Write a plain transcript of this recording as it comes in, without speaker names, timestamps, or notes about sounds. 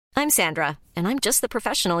I'm Sandra, and I'm just the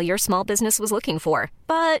professional your small business was looking for.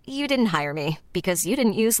 But you didn't hire me because you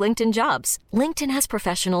didn't use LinkedIn Jobs. LinkedIn has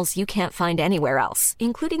professionals you can't find anywhere else,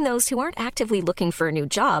 including those who aren't actively looking for a new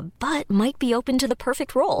job, but might be open to the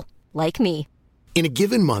perfect role, like me. In a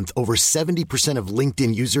given month, over 70% of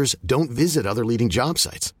LinkedIn users don't visit other leading job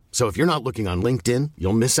sites. So if you're not looking on LinkedIn,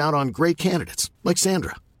 you'll miss out on great candidates like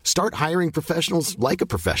Sandra. Start hiring professionals like a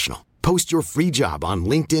professional. Post your free job on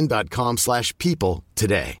linkedin.com/people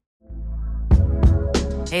today.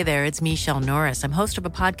 Hey there, it's Michelle Norris. I'm host of a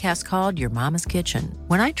podcast called Your Mama's Kitchen.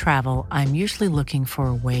 When I travel, I'm usually looking for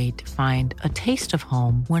a way to find a taste of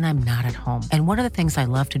home when I'm not at home. And one of the things I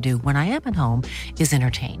love to do when I am at home is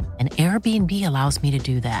entertain. And Airbnb allows me to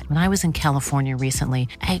do that. When I was in California recently,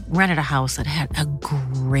 I rented a house that had a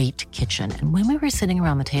great kitchen. And when we were sitting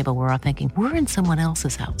around the table, we're all thinking, we're in someone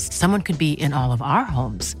else's house. Someone could be in all of our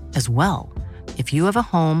homes as well. If you have a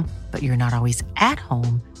home, but you're not always at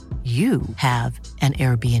home, you have an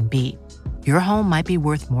Airbnb. Your home might be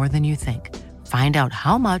worth more than you think. Find out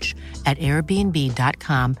how much at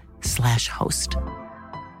airbnb.com/host.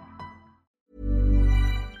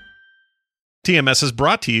 TMS is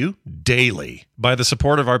brought to you daily by the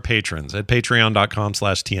support of our patrons at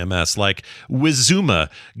patreon.com/TMS, like Wizuma,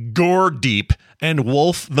 Gore Deep, and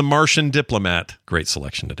Wolf the Martian Diplomat. Great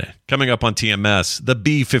selection today. Coming up on TMS, the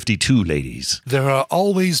B-52 ladies. There are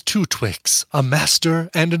always two Twix, a master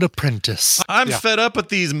and an apprentice. I'm fed up with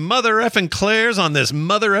these mother effing Claires on this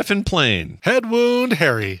mother effing plane. Head wound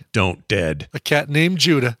Harry. Don't dead. A cat named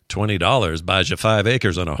Judah. $20 buys you 5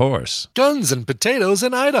 acres on a horse. Guns and potatoes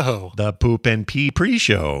in Idaho. The Poop and Pee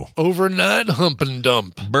pre-show. Overnight hump and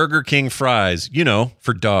dump. Burger King fries, you know,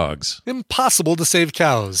 for dogs. Impossible to save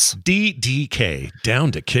cows. DDK,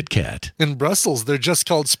 down to Kit Kat. In Brussels, they're just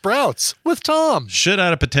called Sprouts, with Tom.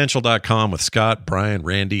 Shitoutofpotential.com with Scott, Brian,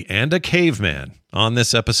 Randy, and a caveman on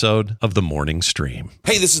this episode of The Morning Stream.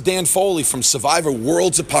 Hey, this is Dan Foley from Survivor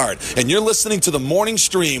Worlds Apart, and you're listening to The Morning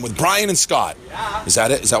Stream with Brian and Scott. Yeah. Is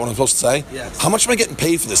that it? Is that what I'm supposed to say? Yes. How much am I getting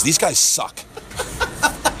paid for this? These guys suck.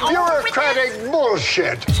 Bureaucratic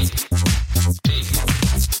bullshit.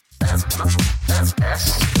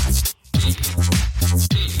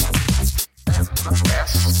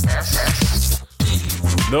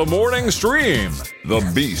 The Morning Stream, the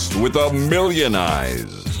beast with a million eyes.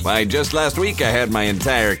 Why, just last week I had my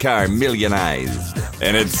entire car millionized,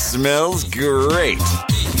 and it smells great.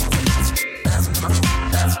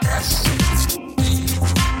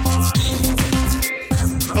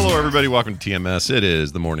 Hello, everybody. Welcome to TMS. It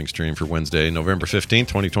is the morning stream for Wednesday, November 15th,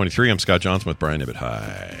 2023. I'm Scott Johnson with Brian Ibbett.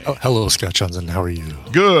 Hi. Oh, hello, Scott Johnson. How are you?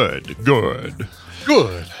 Good.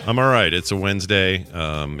 I'm all right. It's a Wednesday.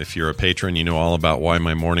 If you're a patron, you know all about why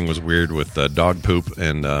my morning was weird with dog poop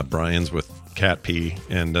and Brian's with cat pee.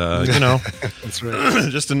 And, you know, that's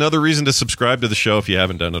right. Just another reason to subscribe to the show if you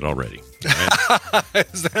haven't done it already. Right?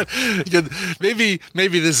 Maybe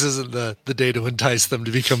this isn't the day to entice them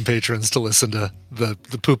to become patrons to listen to the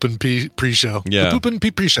Poop and Pee pre-show. Yeah. The Poop and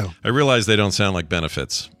Pee pre-show. I realize they don't sound like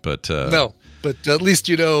benefits, but... No, but at least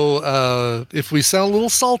you know if we sound a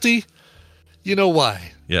little salty, you know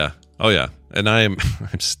why. Yeah. Oh, yeah. And I'm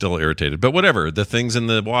still irritated. But whatever. The thing's in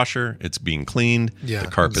the washer. It's being cleaned. Yeah,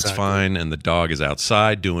 the carpet's fine. And the dog is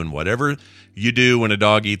outside doing whatever you do when a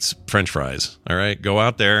dog eats French fries. All right? Go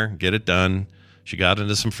out there. Get it done. She got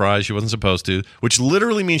into some fries she wasn't supposed to, which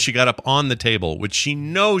literally means she got up on the table, which she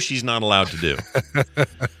knows she's not allowed to do.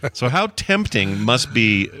 So how tempting must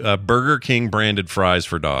be Burger King branded fries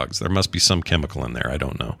for dogs? There must be some chemical in there. I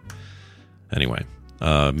don't know. Anyway.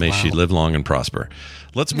 May she live long and prosper.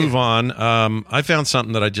 Let's move on. I found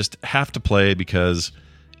something that I just have to play because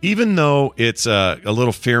even though it's a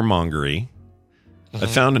little fear-mongery, I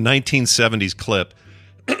found a 1970s clip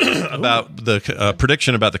about the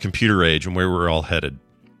prediction about the computer age and where we're all headed.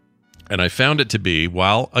 And I found it to be,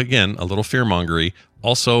 while, again, a little fear-mongery,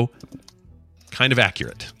 also kind of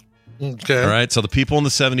accurate. Okay. All right? So the people in the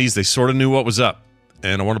 70s, they sort of knew what was up.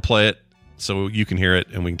 And I want to play it so you can hear it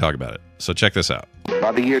and we can talk about it. So check this out.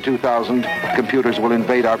 By the year 2000, computers will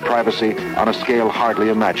invade our privacy on a scale hardly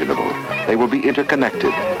imaginable. They will be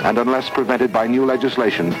interconnected, and unless prevented by new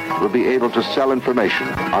legislation, will be able to sell information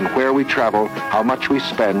on where we travel, how much we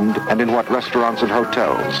spend, and in what restaurants and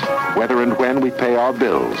hotels, whether and when we pay our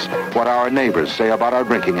bills, what our neighbors say about our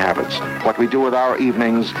drinking habits, what we do with our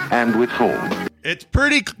evenings, and with whom. It's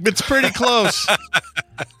pretty close.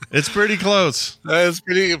 It's pretty close. It's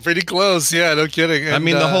pretty close. Yeah, no kidding. And, I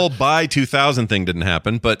mean, the whole by 2000 thing didn't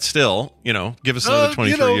happen, but still, you know, give us another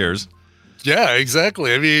 23 years. Yeah,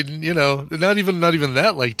 exactly. I mean, you know, not even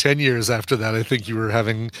that. Like 10 years after that, I think you were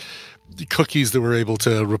having cookies that were able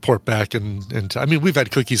to report back, and I mean, we've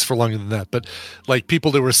had cookies for longer than that, but like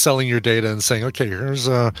people that were selling your data and saying, okay, here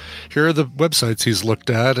are the websites he's looked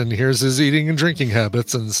at, and here's his eating and drinking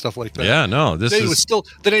habits and stuff like that. Yeah, no, the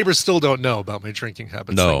neighbors still don't know about my drinking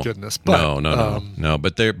habits. No, thank goodness. But, no.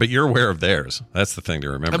 But you're aware of theirs. That's the thing to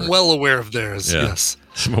remember. I'm well aware of theirs. Yeah. Yes,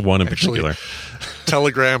 one in particular.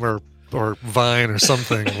 Telegram or Vine or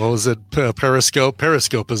something. What was it? Periscope.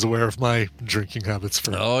 Periscope is aware of my drinking habits.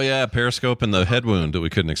 Oh yeah, Periscope and the head wound that we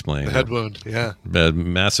couldn't explain. The head wound. Yeah.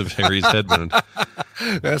 Massive Harry's head wound.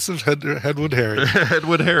 Massive head wound Harry. Head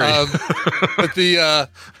wound Harry. But the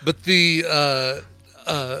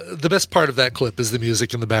best part of that clip is the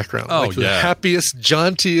music in the background. Oh, like the happiest,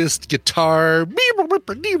 jauntiest guitar. Yep.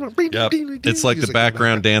 It's like the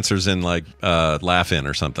background dancers in like Laugh-In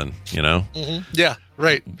or something, you know? Mm-hmm. Yeah,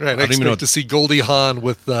 right. I expect to see Goldie Hawn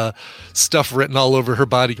with stuff written all over her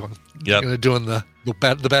body going, doing the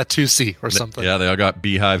Batusi or something. Yeah, they all got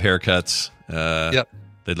beehive haircuts. Yep.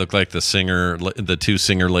 They look like the two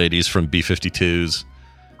singer ladies from B-52s.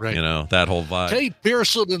 Right. You know, that whole vibe. Kate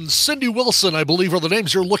Pearson and Cindy Wilson, I believe, are the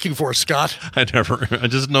names you're looking for, Scott. I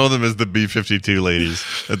just know them as the B-52 ladies.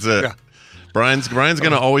 That's it. Yeah. Brian's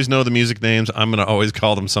going to always know the music names. I'm going to always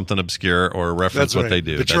call them something obscure or reference what they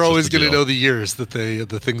do. But you're always going to know the years that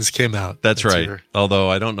the things came out. That's right. Although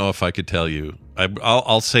I don't know if I could tell you.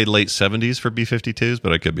 I'll say late 70s for B-52s,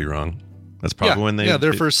 but I could be wrong. That's probably when they... Yeah,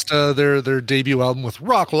 their first, their debut album with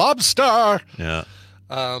Rock Lobster. Yeah.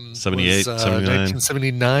 78, 79.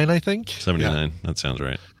 1979, I think. 79. Yeah. That sounds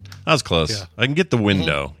right. That was close. Yeah. I can get the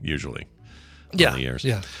window usually. Yeah. Years.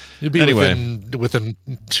 Yeah. You'd be within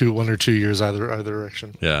 1 or 2 years either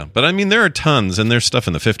direction. Yeah. But I mean, there are tons, and there's stuff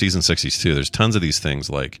in the 50s and 60s too. There's tons of these things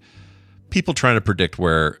like people trying to predict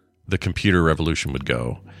where the computer revolution would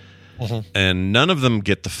go. Mm-hmm. And none of them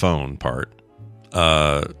get the phone part.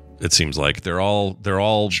 It seems like they're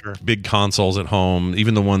all sure. Big consoles at home.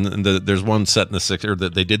 Even there's one set in the 60s or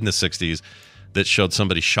that they did in the 60s that showed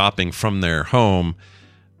somebody shopping from their home.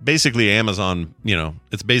 Basically Amazon,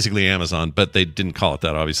 it's basically Amazon, but they didn't call it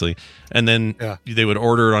that obviously. And then they would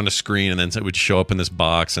order it on a screen and then it would show up in this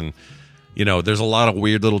box. And there's a lot of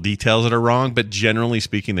weird little details that are wrong, but generally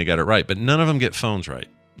speaking, they got it right. But none of them get phones right.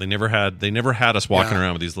 They never had us walking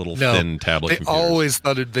around with these little thin tablet computers. They always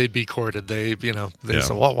thought they'd be corded. They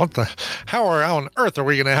said, "Well, how on earth are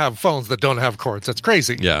we going to have phones that don't have cords? That's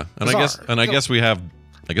crazy." Yeah, and I guess we have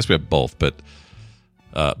both, but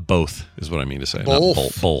both is what I mean to say.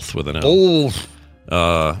 Both with an L. Both.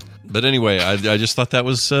 But anyway, I just thought that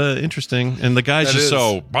was interesting. And the guy's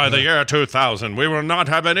by the year 2000, we will not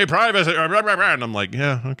have any privacy. And I'm like,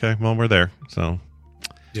 yeah, okay, well, we're there. So,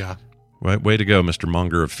 yeah. Right, way to go, Mr.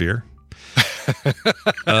 Monger of Fear.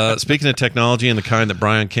 Speaking of technology and the kind that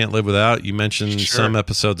Brian can't live without, you mentioned some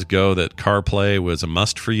episodes ago that CarPlay was a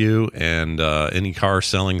must for you, and any car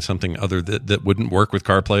selling something other that wouldn't work with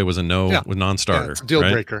CarPlay was a non-starter. Yeah, it's a deal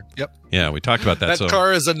breaker. Yep. Yeah, we talked about that. That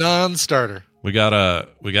car is a non-starter. We got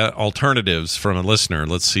alternatives from a listener.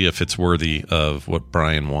 Let's see if it's worthy of what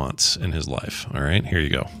Brian wants in his life. All right, here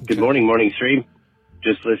you go. Good morning stream.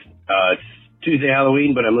 Just listen. Tuesday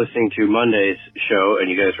Halloween, but I'm listening to Monday's show,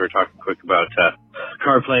 and you guys were talking quick about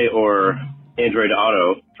CarPlay or Android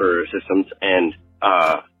Auto for systems, and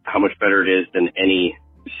how much better it is than any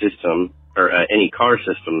system or any car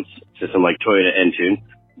system like Toyota Entune,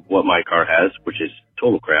 what my car has, which is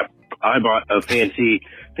total crap. I bought a fancy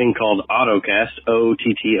thing called AutoCast,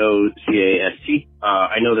 OTTOCAST.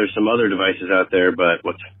 I know there's some other devices out there, but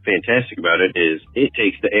what's fantastic about it is it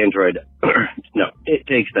takes the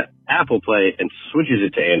Apple Play and switches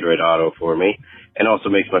it to Android Auto for me, and also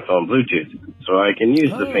makes my phone Bluetooth. So I can use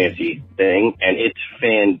the fancy thing, and it's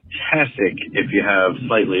fantastic if you have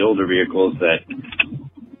slightly older vehicles that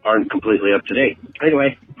aren't completely up to date.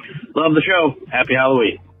 Anyway, love the show. Happy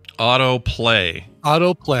Halloween. AutoPlay.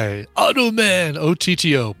 Automan,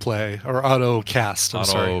 OTTO play, or AutoCast.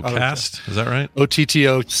 AutoCast, is that right?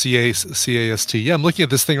 OTTOCAST. Yeah, I'm looking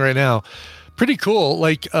at this thing right now. Pretty cool.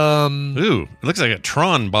 Like, ooh, it looks like a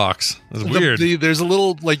Tron box. That's weird. There's a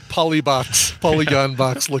little like polygon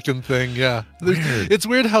box looking thing. Yeah, it's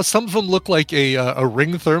weird how some of them look like a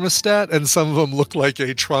Ring thermostat, and some of them look like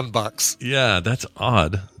a Tron box. Yeah, that's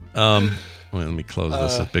odd. Let me close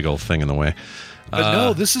this big old thing in the way. But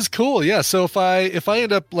no, this is cool. Yeah. So if I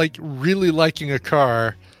end up like really liking a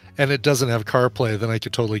car and it doesn't have CarPlay, then I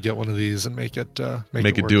could totally get one of these and make it do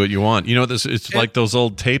what you want. It's like those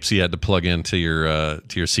old tapes you had to plug into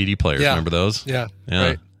your CD players. Remember those? Yeah.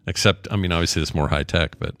 Right. Except, I mean, obviously it's more high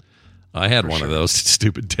tech, but I had one of those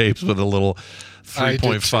stupid tapes with a little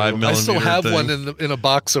 3.5 millimeter. I still have thing. one in a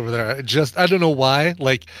box over there. I don't know why.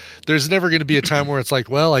 Like, there's never going to be a time where it's like,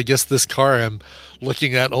 well, I guess this car I'm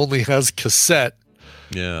looking at only has cassette.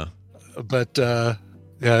 Yeah. But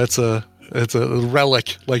it's a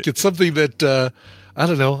relic. Like, it's something that I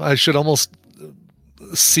don't know. I should almost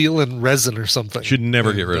seal in resin or something. Should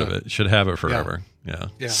never get rid of it. Should have it forever. Yeah.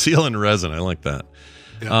 Seal in resin. I like that.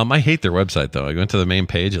 Yeah. I hate their website, though. I went to the main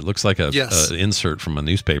page. It looks like an insert from a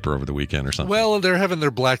newspaper over the weekend or something. Well, they're having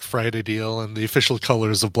their Black Friday deal, and the official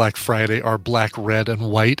colors of Black Friday are black, red,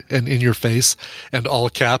 and white, and in your face, and all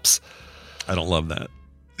caps. I don't love that.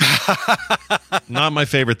 Not my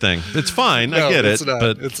favorite thing. It's fine. No, I get it's it. not.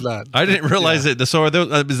 But it's not. I didn't realize it. So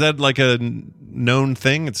is that like a known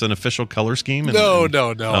thing? It's an official color scheme? No.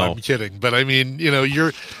 I'm kidding. But I mean,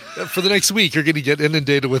 you're for the next week, you're going to get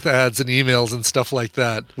inundated with ads and emails and stuff like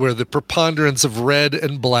that, where the preponderance of red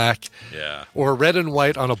and black, or red and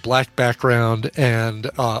white on a black background, and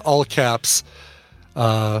all caps.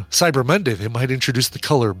 Cyber Monday, they might introduce the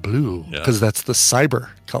color blue because that's the cyber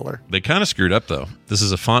color. They kind of screwed up, though. This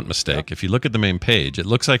is a font mistake. If you look at the main page, it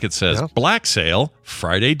looks like it says Black Sale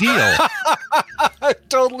Friday Deal. It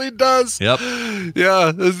totally does. Yep.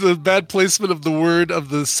 Yeah, there's a bad placement of the word of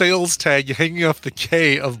the sales tag hanging off the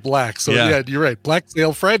K of black. So yeah you're right. Black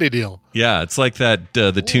Sale Friday Deal. Yeah, it's like that.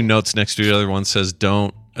 The two notes next to the other one says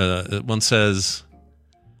don't. One says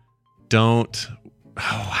don't. Oh,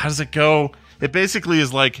 how does it go? It basically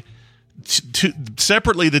is like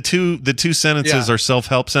separately. The two sentences are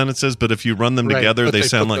self-help sentences, but if you run them together, they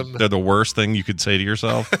sound like they're the worst thing you could say to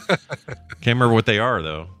yourself. Can't remember what they are,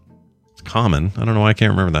 though. It's common. I don't know why I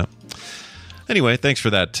can't remember that. Anyway, thanks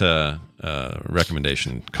for that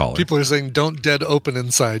recommendation, caller. People are saying "don't dead open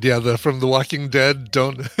inside." Yeah, from The Walking Dead.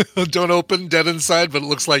 Don't open dead inside, but it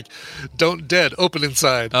looks like "don't dead open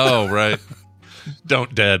inside." Oh, right.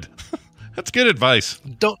 Don't dead. That's good advice.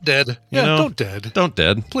 Don't dead. Yeah, don't dead. Don't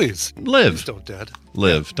dead. Please live. Please don't dead.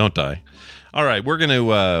 Live. Don't die. All right, we're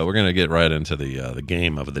gonna get right into the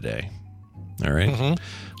game of the day. All right. Mm-hmm.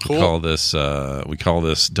 Cool. We call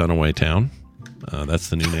this Dunaway Town. That's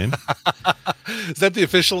the new name. Is that the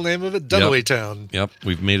official name of it? Dunaway Town. Yep,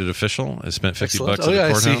 we've made it official. I spent $50 at the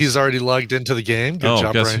courthouse. I see he's already logged into the game. Good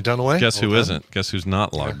job, Brian Dunaway. Guess who isn't? Guess who's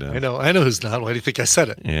not logged in? I know who's not. Why do you think I said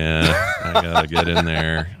it? Yeah, I gotta get in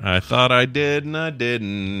there. I thought I did, and I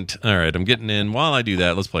didn't. All right, I'm getting in. While I do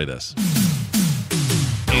that, let's play this.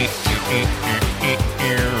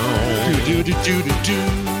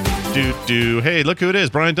 Hey, look who it is.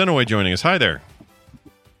 Brian Dunaway joining us. Hi there.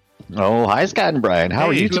 Oh, hi, Scott and Brian. How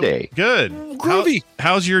are you today? Good. Groovy.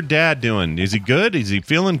 How's your dad doing? Is he good? Is he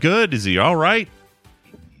feeling good? Is he all right?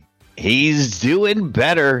 He's doing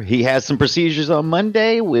better. He has some procedures on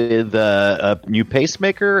Monday with a new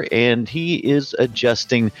pacemaker, and he is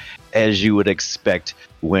adjusting as you would expect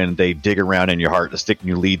when they dig around in your heart to stick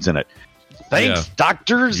new leads in it. Thanks,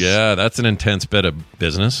 doctors. Yeah, that's an intense bit of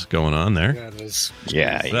business going on there. Yeah, it is.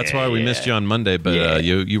 Yeah, so that's why we missed you on Monday, but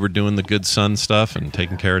you were doing the good son stuff and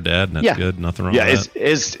taking care of dad, and that's good. Nothing wrong with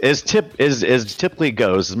that. As typically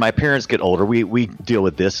goes, as my parents get older, we deal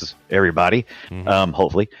with this, everybody,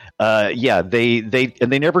 hopefully. They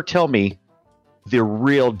never tell me the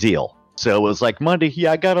real deal. So it was like Monday,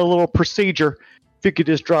 I got a little procedure. If you could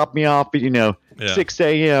just drop me off at 6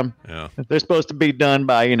 a.m. Yeah. They're supposed to be done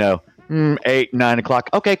by 8, 9 o'clock.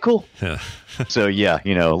 Okay, cool. Yeah. So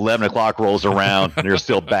 11 o'clock rolls around and they're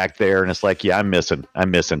still back there, and it's like, I'm missing.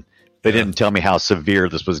 They didn't tell me how severe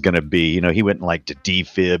this was going to be. He went to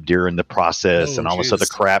defib during the process and all this other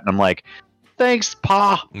crap, and I'm like, thanks,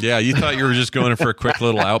 Pa. Yeah, you thought you were just going in for a quick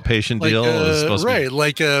little outpatient deal.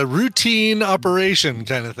 Like a routine operation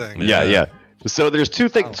kind of thing. Yeah. So there's two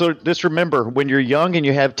things. So just remember, when you're young and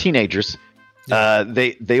you have teenagers,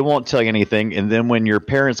 they won't tell you anything, and then when your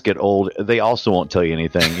parents get old, they also won't tell you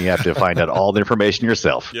anything. You have to find out all the information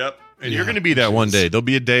yourself. Yep. And you're going to be that one day. There'll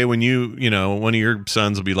be a day when one of your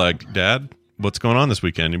sons will be like, "Dad, what's going on this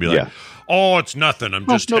weekend?" You'll be like, "Oh, it's nothing. I'm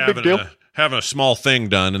just having a small thing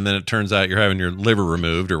done," and then it turns out you're having your liver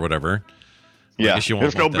removed or whatever. Yeah,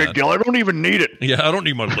 it's no big deal. I don't even need it. Yeah, I don't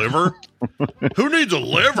need my liver. Who needs a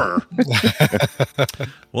liver?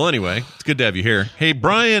 Well, anyway, it's good to have you here. Hey,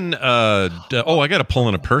 Brian. I got to pull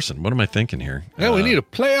in a person. What am I thinking here? Yeah, we need a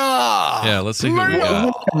player. Yeah, let's see who we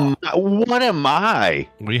got. What am I?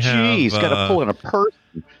 We have. Got to pull in a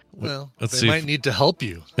person. Well, they might need to help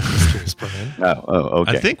you. In this case, Brian.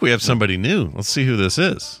 Okay. I think we have somebody new. Let's see who this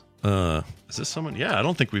is. Is this someone? Yeah, I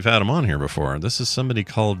don't think we've had him on here before. This is somebody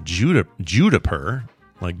called Juniper,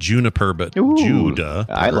 like Juniper, but Judah.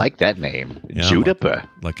 I like that name, Juniper.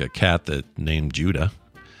 Like a cat that named Judah.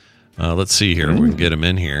 Let's see here. We can get him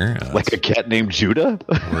in here. Like a cat named Judah?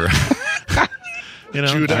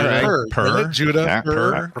 Judah, purr. Judah,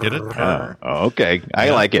 purr. Get it? Purr. Okay.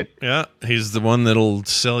 I like it. Yeah. He's the one that'll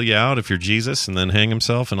sell you out if you're Jesus and then hang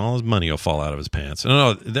himself and all his money will fall out of his pants.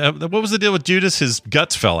 No, what was the deal with Judas? His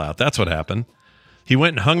guts fell out. That's what happened. He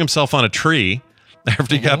went and hung himself on a tree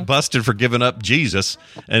after he got busted for giving up Jesus,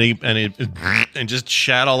 and he just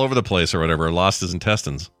shat all over the place or whatever, lost his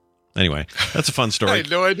intestines. Anyway, that's a fun story. I had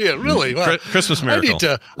no idea. Really? Wow. Christmas miracle.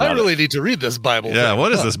 I really need to read this Bible. Yeah,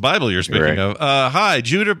 what is this Bible you're speaking of? Hi,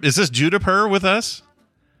 Judah. Is this Juniper with us?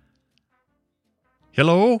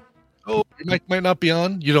 Hello? Oh, your mic might not be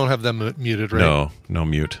on. You don't have them muted, right? No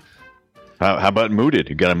mute. How about muted?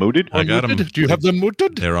 You got them muted? I got them. Do you have them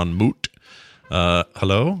muted? They're on mute.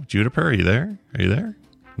 Hello, Juniper, are you there?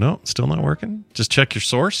 No, still not working. Just check your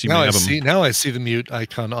source. Now I see the mute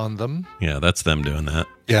icon on them. Yeah, that's them doing that.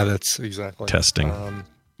 Yeah, that's exactly testing.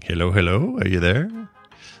 Hello, are you there?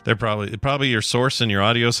 They're probably your source in your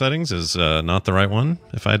audio settings is not the right one.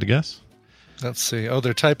 If I had to guess. Let's see. Oh,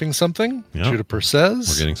 they're typing something. Yep. Juniper says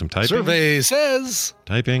we're getting some typing. Survey says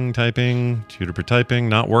typing. Juniper typing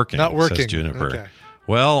not working. Says Juniper. Okay.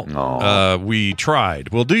 Well, we tried.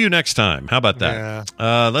 We'll do you next time. How about that?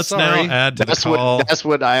 Yeah. Let's now add to the call. That's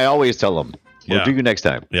what I always tell them. We'll do you next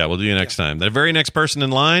time. Yeah, we'll do you next time. The very next person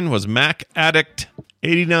in line was Mac Addict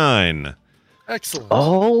 89. Excellent.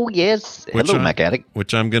 Oh, yes. Hello, Mac Addict.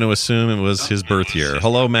 Which I'm going to assume it was his birth year.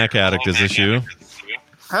 Hello, Mac Addict. Is this you?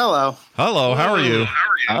 Hello. How are you?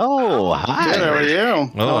 Oh, hi. Good, how are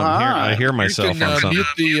you? Oh, I hear myself on something.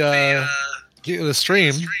 Mute the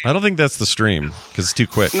stream. I don't think that's the stream because it's too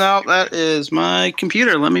quick. No, that is my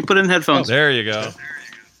computer. Let me put in headphones. Oh, there you go.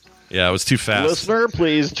 Yeah, it was too fast. Listener,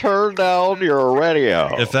 please turn down your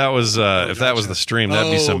radio. If that was the stream,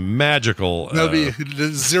 that'd be some magical. That'd be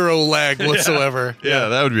zero lag whatsoever. Yeah,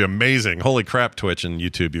 that would be amazing. Holy crap, Twitch and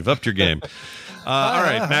YouTube, you've upped your game. All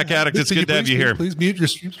right, Mac Addict, it's good to have you here. Please mute your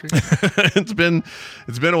stream. It's been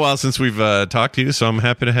a while since we've talked to you, so I'm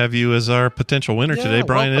happy to have you as our potential winner today.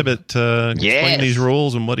 Brian Ibbett explain these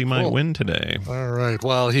rules and what he might win today. All right.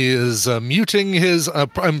 While he is muting his,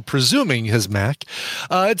 I'm presuming his Mac,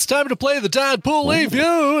 it's time to play the Tadpool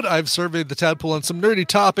Feud. I've surveyed the Tadpool on some nerdy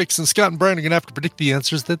topics, and Scott and Brian are going to have to predict the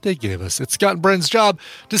answers that they gave us. It's Scott and Brian's job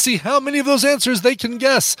to see how many of those answers they can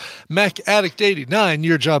guess. Mac Addict 89,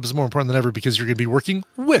 your job is more important than ever because you're going to be working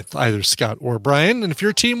with either Scott or Brian, and if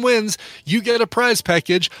your team wins, you get a prize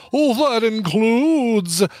package. Oh, that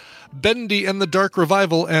includes Bendy and the Dark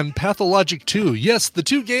Revival and Pathologic 2. Yes, the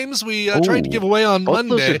two games we tried to give away on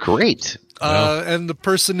Monday. Those are great. And the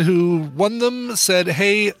person who won them said,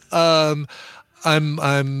 "Hey, I'm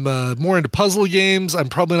more into puzzle games. I'm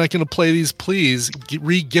probably not going to play these. Please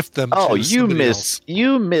re-gift them." Oh, to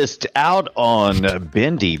you missed out on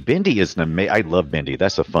Bendy. Bendy is an amazing. I love Bendy.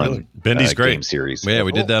 That's a fun Bendy's great game series. Yeah,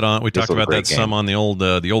 we did that on. We talked about that game. some on the old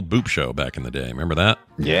Boop show back in the day. Remember that?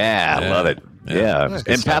 Yeah, I love it. Yeah. Nice.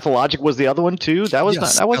 And Pathologic was the other one too. That was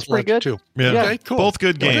that was pretty good too. Yeah. Okay, cool. Both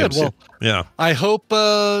good games. Well, yeah. I hope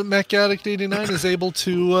Mac Addict 89 is able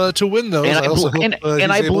to win those.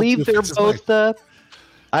 And I believe they're both.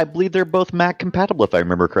 I believe they're both Mac compatible, if I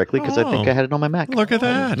remember correctly, because I think I had it on my Mac. Look at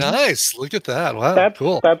that. Nice. Look at that. Wow.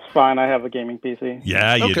 Cool. That's fine. I have a gaming PC.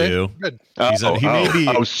 Yeah, you do. Good. He may be.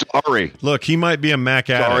 Oh, sorry. Look, he might be a Mac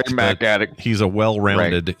addict. Sorry, Mac addict. He's a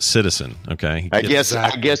well-rounded citizen. Okay. I guess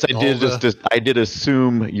I did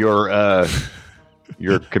assume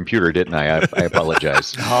your computer, didn't I? I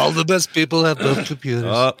apologize. All the best people have those computers.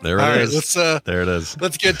 Oh, there it is. There it is.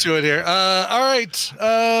 Let's get to it here. All right.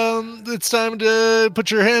 It's time to put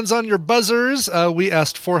your hands on your buzzers. We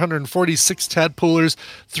asked 446 tadpoolers.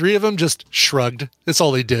 3 of them just shrugged. That's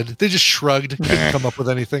all they did. They just shrugged. Couldn't come up with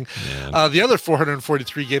anything. The other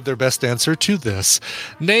 443 gave their best answer to this.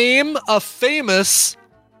 Name a famous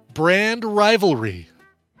brand rivalry.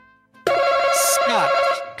 Scott.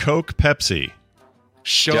 Coke, Pepsi.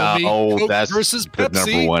 Show me Coke that's versus the Pepsi.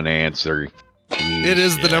 number one answer. It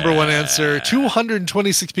is the number one answer.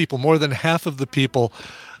 226 people, more than half of the people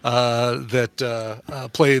that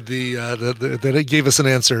played that gave us an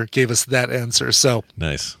answer, gave us that answer. So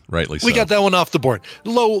nice, rightly so. We got that one off the board.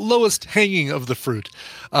 Lowest hanging of the fruit.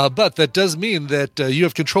 But that does mean that you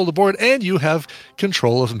have control of the board and you have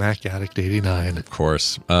control of Mac Addict 89. Of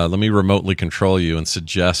course. Let me remotely control you and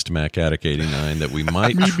suggest Mac Addict 89 that we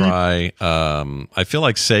might try. I feel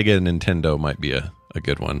like Sega and Nintendo might be a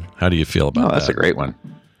good one. How do you feel about that? That's a great one.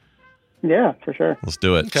 Yeah, for sure. Let's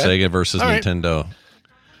do it. Okay. Sega versus Nintendo.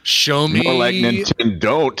 Show me. More like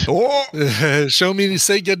Nintendo. Show me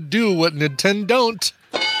Sega do what Nintendo don't.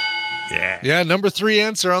 Yeah, number 3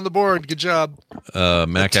 answer on the board. Good job.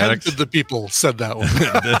 Mac Addict. Of the people said that one.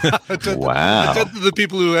 Wow. A tenth of the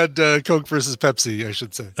people who had Coke versus Pepsi, I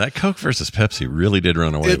should say. That Coke versus Pepsi really did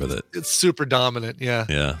run away with it. It's super dominant, yeah.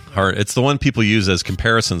 Yeah, hard. It's the one people use as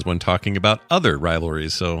comparisons when talking about other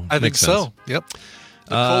rivalries. So I think so. Yep.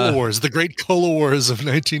 The Cola Wars, the great Cola Wars of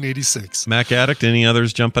 1986. Mac Addict. Any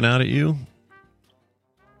others jumping out at you?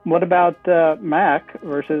 What about Mac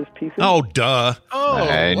versus PC? Oh, duh.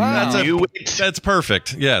 Oh, wow. That's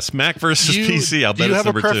perfect. Yes, Mac versus PC. I'll bet it's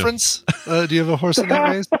number 2. Do you have a preference? Do you have a horse in that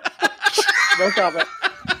race? No comment.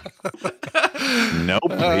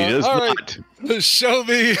 Nope, he does not. Right. Show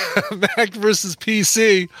me Mac versus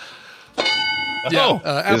PC. Yeah,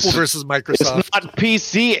 Apple versus Microsoft. It's not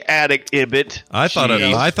PC Addict, Ibit. I thought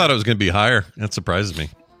it was going to be higher. That surprises me.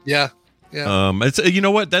 Yeah. Yeah. It's you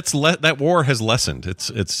know what, that war has lessened. It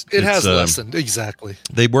has lessened, exactly.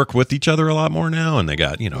 They work with each other a lot more now, and they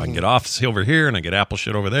got I can get Office over here and I get Apple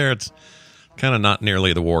shit over there. It's kind of not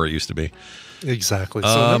nearly the war it used to be. Exactly.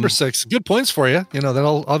 So number 6, good points for you.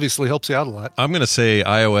 That obviously helps you out a lot. I'm going to say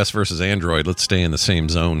iOS versus Android. Let's stay in the same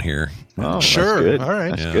zone here. Oh, sure. Good. All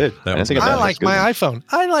right. That's good. I like my iPhone.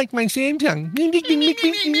 I like my Samsung.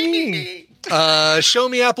 Show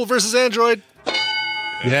me Apple versus Android.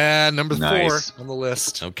 Yeah, number 4 on the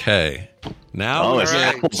list. Okay. Now it's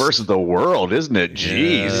Apple versus the world, isn't it?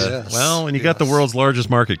 Jeez. Yes. Well, when you got the world's largest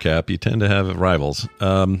market cap, you tend to have rivals.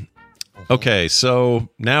 Okay, so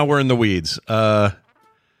now we're in the weeds. Mac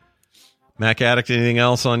Addict, anything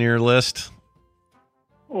else on your list?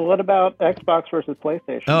 Well, what about Xbox versus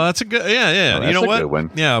PlayStation? Oh, that's a good. Yeah. Oh, you know what? Good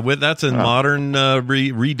one. Yeah, that's a modern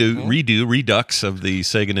redux of the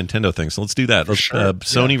Sega Nintendo thing. So let's do that. Let's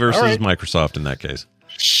Sony versus Microsoft in that case.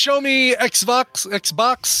 Show me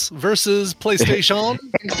Xbox versus PlayStation.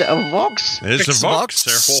 Xbox.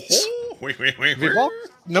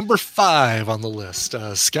 Number 5 on the list.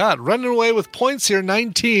 Scott running away with points here,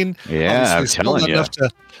 19. Yeah, I'm telling you.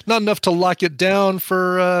 Not enough to lock it down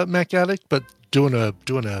for Mac Addict, but doing a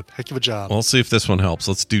heck of a job. Well, let's see if this one helps.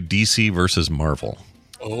 Let's do DC versus Marvel.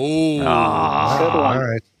 Oh, good one. All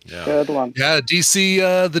right. Yeah. Good one. Yeah,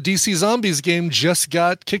 DC. The DC Zombies game just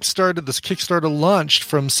got kickstarted. This Kickstarter launched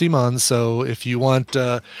from CMON. So if you want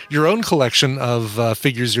your own collection of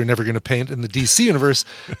figures you're never going to paint in the DC universe,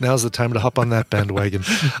 now's the time to hop on that bandwagon.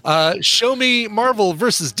 Show me Marvel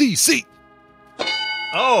versus DC.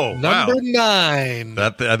 Oh, number 9.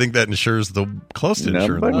 I think that ensures the close to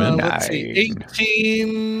ensure the win. Let's see,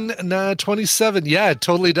 27. Yeah, it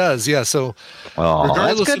totally does. Yeah, so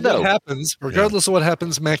regardless of what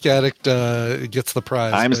happens, Mac Addict gets the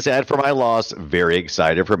prize. I'm sad for my loss. Very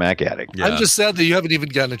excited for Mac Addict. Yeah. I'm just sad that you haven't even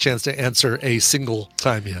gotten a chance to answer a single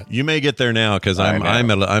time yet. You may get there now because I'm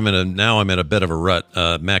at a bit of a rut.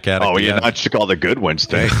 Mac Addict. Oh, yeah, I took all the good ones.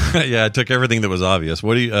 Yeah, I took everything that was obvious.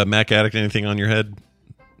 What do you, Mac Addict? Anything on your head?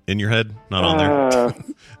 In your head? Not on there?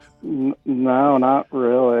 No, not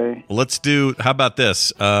really. Well, let's do, how about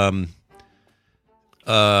this? Is that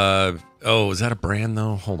a brand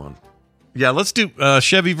though? Hold on. Yeah, let's do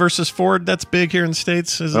Chevy versus Ford. That's big here in the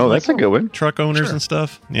States. That's a good one. Truck owners and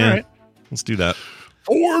stuff. Yeah. All right. Let's do that.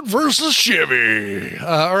 Ford versus Chevy.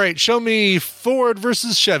 All right, show me Ford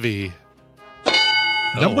versus Chevy.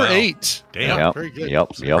 Number 8. Damn. Yep. Very good.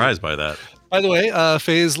 Yep. Surprised by that. By the way,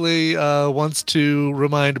 Faisley wants to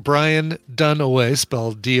remind Brian Dunaway,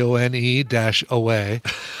 spelled DONE-away.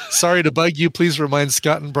 Sorry to bug you. Please remind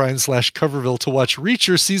Scott and Brian /Coverville to watch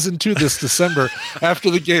Reacher Season 2 this December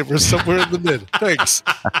after the game or somewhere in the mid. Thanks.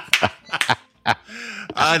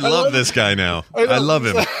 I love this guy now. I love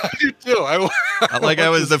him. You do.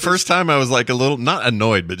 The first time I was like a little, not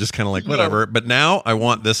annoyed, but just kind of like whatever. But now I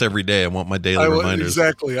want this every day. I want my daily reminders.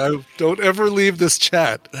 Exactly. I don't ever leave this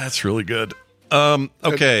chat. That's really good.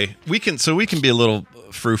 Okay. We can be a little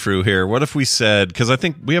frou-frou here. What if we said, because I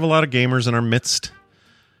think we have a lot of gamers in our midst.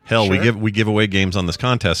 Hell, sure. we give away games on this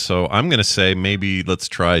contest. So I'm going to say maybe let's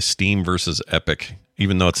try Steam versus Epic,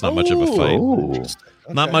 even though it's not much of a fight. Okay.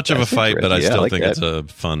 Not much of a fight, but I still think it's a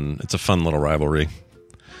fun little rivalry.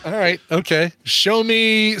 All right. Okay. Show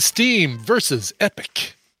me Steam versus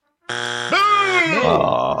Epic.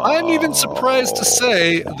 I'm even surprised to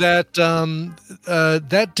say that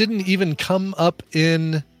that didn't even come up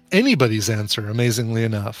in anybody's answer, amazingly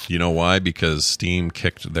enough. You know why? Because Steam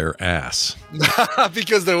kicked their ass.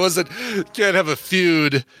 Because can't have a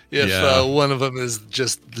feud if one of them is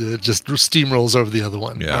just steamrolls over the other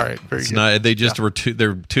one. Yeah. All right, very good. Not, they just were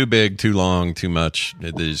they're too big, too long, too much.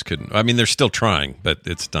 They just couldn't. I mean, they're still trying, but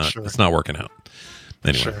it's not working out.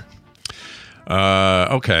 Anyway. Sure.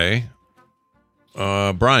 Okay.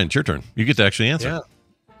 Brian, it's your turn. You get to actually answer. Yeah.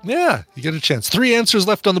 Yeah, you get a chance. 3 answers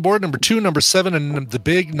left on the board: number 2, number 7, and the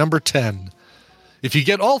big number 10. If you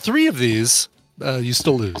get all 3 of these, you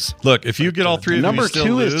still lose. Look, if you get all 3 of them, Number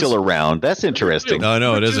 2 is still around. That's interesting.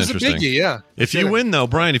 No, it is Two's a interesting. biggie, yeah. If you win, though,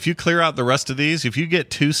 Brian, if you clear out the rest of these, if you get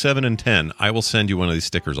 2, 7, and 10, I will send you one of these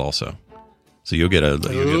stickers also. So you'll get a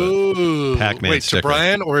Pac-Man Wait, sticker. to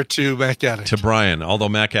Brian or to Mac Addict? To Brian, although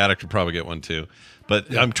Mac Addict would probably get one too.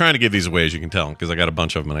 But I'm trying to give these away, as you can tell, because I got a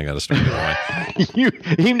bunch of them and I got to start giving away.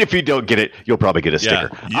 Even if you don't get it, you'll probably get a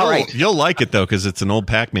sticker. All right. You'll like it, though, because it's an old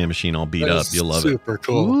Pac-Man machine all beat up. You'll love super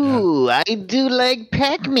cool. Ooh, I do like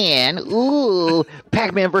Pac-Man. Ooh,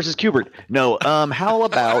 Pac-Man versus Cubert. No, how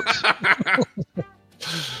about...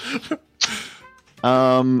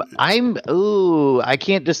 I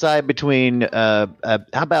can't decide between how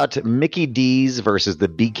about Mickey D's versus the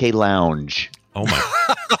BK Lounge. Oh my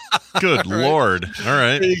good Lord. All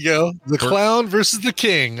right. There you go. The clown versus the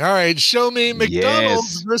king. All right, show me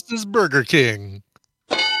McDonald's versus Burger King.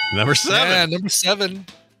 Number 7. Yeah, number 7.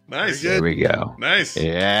 Nice. There we go. Nice.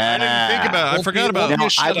 Yeah. I didn't think about it. I forgot about Now,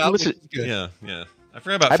 it. I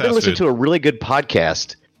forgot about I've been listening to a really good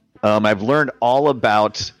podcast. I've learned all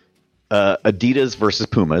about Adidas versus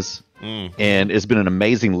Pumas, and it's been an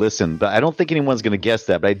amazing listen. But I don't think anyone's going to guess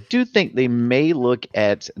that. But I do think they may look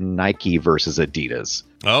at Nike versus Adidas.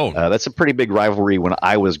 Oh, that's a pretty big rivalry when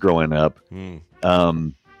I was growing up. You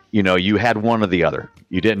had one or the other.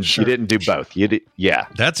 You didn't. You didn't do both. You did. Yeah,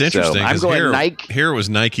 that's interesting. So I'm going Nike. Here was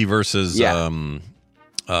Nike versus Reebok.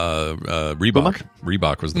 Puma?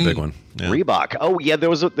 Reebok was the big one. Yeah. Reebok. Oh yeah, there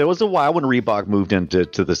was a while when Reebok moved into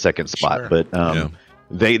the second spot, but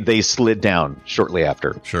they slid down shortly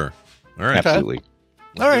after. Sure. All right. Absolutely.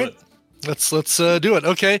 All right. Let's do it.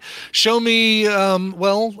 Okay. Show me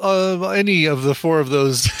any of the 4 of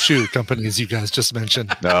those shoe companies you guys just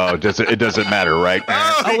mentioned. No, it doesn't matter, right?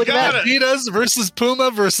 Oh, look at that. Adidas versus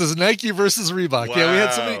Puma versus Nike versus Reebok. Wow. Yeah, we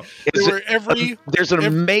had so many. There's an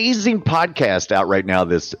amazing podcast out right now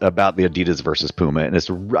about the Adidas versus Puma, and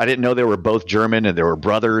I didn't know they were both German and they were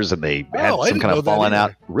brothers, and they had some kind of falling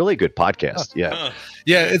out. Really good podcast. Yeah.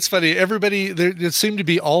 Yeah, it's funny. Everybody there seemed to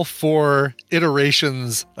be all 4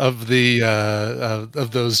 iterations of the of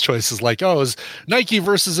those choices. Like, is Nike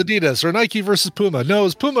versus Adidas or Nike versus Puma? No,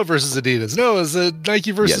 it's Puma versus Adidas. No, it's Nike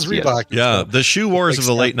versus Reebok. Yeah, the shoe wars of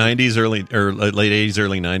the late '90s, late '80s,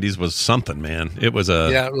 early '90s was something, man. It was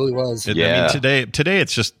it really was. I mean, today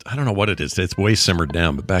it's just I don't know what it is. It's way simmered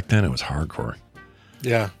down, but back then it was hardcore.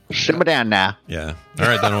 Yeah. Simmer down now. Yeah. All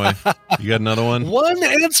right, Dunaway. You got another one? One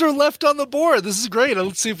answer left on the board. This is great.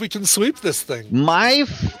 Let's see if we can sweep this thing. My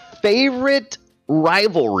favorite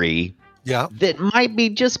rivalry that might be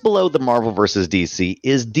just below the Marvel versus DC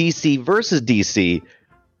is DC versus DC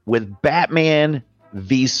with Batman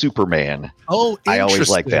v Superman. Oh, interesting. I always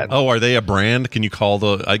like that. Oh, are they a brand? Can you call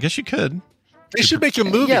I guess you could. They should make a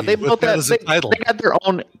movie. Yeah, they both as a title. They got their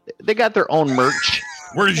own. They got their own merch.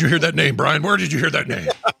 Where did you hear that name, Brian? Where did you hear that name?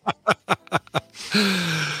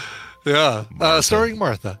 Yeah, starring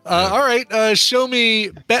Martha. All right, show me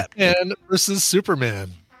Batman versus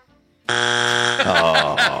Superman.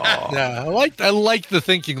 Yeah, I like the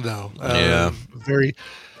thinking though. Very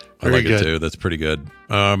I like good. it too. That's pretty good.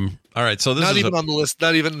 All right, so this not is even on the list.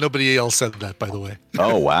 Not even nobody else said that, by the way.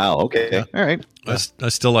 Oh wow. Okay. Yeah. All right. I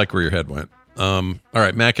still like where your head went. All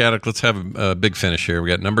right, Mac Addict. Let's have a big finish here. We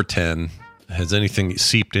got number 10. Has anything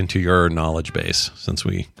seeped into your knowledge base since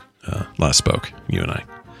we last spoke, you and I?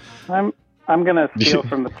 I'm gonna steal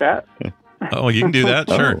from the chat. Oh, you can do that.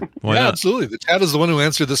 Sure. Why not? Absolutely. The chat is the one who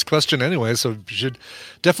answered this question anyway, so you should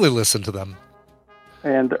definitely listen to them.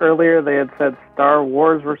 And earlier they had said Star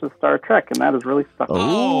Wars versus Star Trek, and that has really stuck.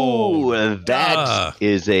 Oh, that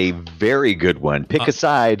is a very good one. Pick a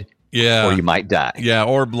side. Yeah. Or you might die. Yeah,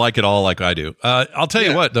 or like it all like I do. I'll tell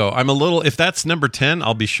you what, though. I'm a little... If that's number 10,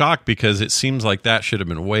 I'll be shocked because it seems like that should have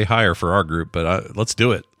been way higher for our group, but let's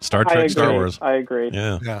do it. Star Trek, Star Wars. I agree.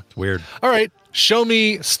 Yeah. It's weird. All right. Show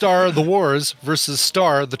me Star the Wars versus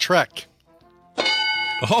Star the Trek.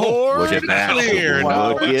 Oh, look at that.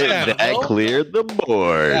 Look at that. Cleared the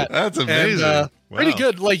board. Yeah. That's amazing. And, pretty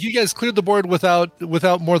good. Like, you guys cleared the board without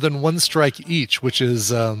more than 1 strike each, which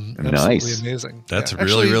is absolutely amazing. That's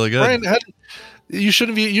really good. Brian, you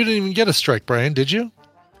didn't even get a strike, Brian, did you?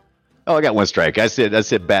 Oh, I got 1 strike. I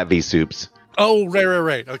said Bat v Soups. Oh,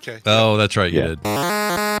 right. Okay. Oh, that's right. You did.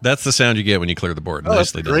 That's the sound you get when you clear the board.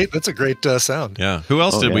 Nicely done. That's a great sound. Yeah. Who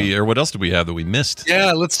else did we, or what else did we have that we missed?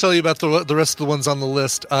 Yeah, let's tell you about the rest of the ones on the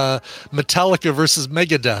list. Metallica versus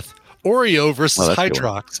Megadeth. Oreo versus Oh, that's a good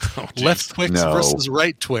Hydrox, Left Twix No. versus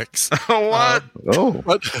Right Twix, What?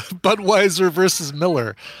 Budweiser versus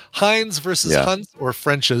Miller, Heinz versus Yeah. Hunt's or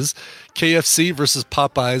French's, KFC versus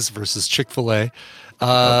Popeyes versus Chick-fil-A.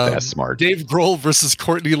 That's smart. Dave Grohl versus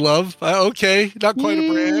Courtney Love. Okay, not quite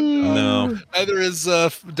a brand. No. Neither is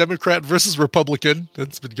Democrat versus Republican.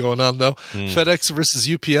 That's been going on though. FedEx versus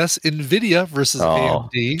UPS. Nvidia versus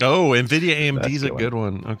AMD. Oh, NVIDIA AMD is That's a a good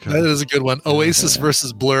one. Okay. That is a good one. Oasis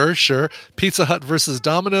versus Blur, sure. Pizza Hut versus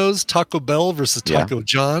Domino's. Taco Bell versus Taco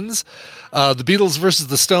John's. The Beatles versus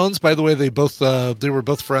the Stones. By the way, they were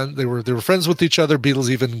both friends. They were friends with each other. Beatles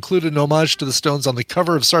even included an homage to the Stones on the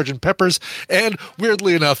cover of Sgt. Pepper's. And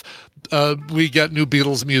weirdly enough, we got new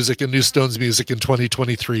Beatles music and new Stones music in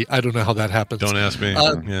 2023. I don't know how that happens. Don't ask me.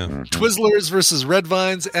 Twizzlers versus Red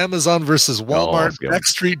Vines. Amazon versus Walmart.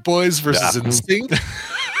 Backstreet Boys versus NSYNC.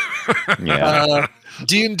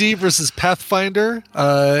 D&D versus Pathfinder.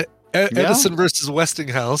 Edison versus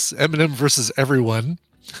Westinghouse. Eminem versus everyone.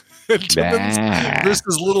 Timmons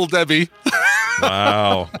versus Little Debbie.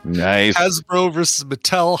 Wow. Nice. Hasbro versus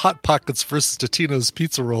Mattel. Hot Pockets versus Totino's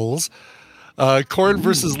Pizza Rolls. Korn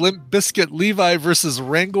versus Limp Bizkit. Levi versus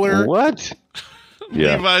Wrangler. What?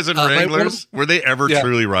 Yeah. Levi's and Wranglers. Were they ever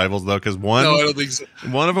truly rivals though? Because one, no, I don't think so.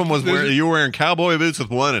 One of them was you were wearing cowboy boots with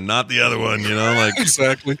one and not the other one. You know, like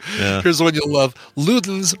exactly. Yeah. Here's the one you'll love: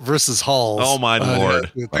 Ludens versus Halls. Oh my lord!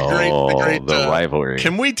 The great rivalry.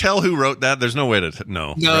 Can we tell who wrote that? There's no way to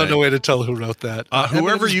no way to tell who wrote that.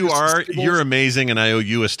 Whoever Eminem's you versus are, Sibbles. you're amazing, and I owe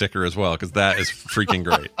you a sticker as well because that is freaking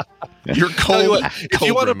great. You're cold. If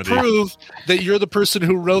you want to prove that you're the person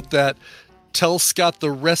who wrote that, tell Scott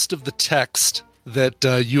the rest of the text that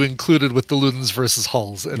you included with the Ludens versus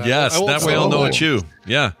Halls. And yes, that way I'll know it's you.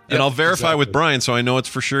 Yeah. And I'll verify with exactly. Brian so I know it's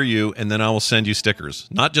for sure you, and then I will send you stickers.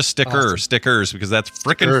 Not just stickers, because that's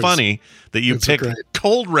freaking funny that you pick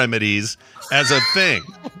cold remedies as a thing.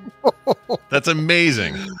 That's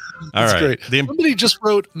amazing. All right. Great. Somebody just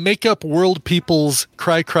wrote "Make up world people's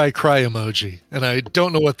cry cry cry" emoji, and I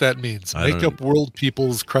don't know what that means. Make up world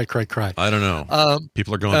people's cry cry cry. I don't know.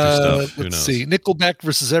 People are going through stuff. Who Let's knows? see. Nickelback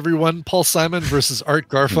versus everyone. Paul Simon versus Art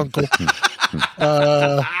Garfunkel.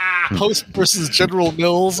 Post versus General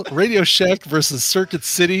Mills. Radio Shack versus Circuit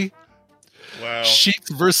City. Wow.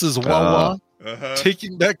 Sheets versus Wawa.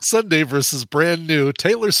 Taking Back Sunday versus Brand New.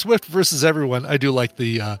 Taylor Swift versus everyone. I do like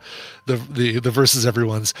the versus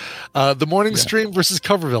everyone's. The Morning Stream versus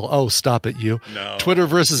Coverville. Oh, stop it, you. No. Twitter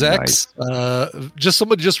versus X.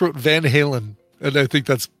 Somebody just wrote Van Halen, and I think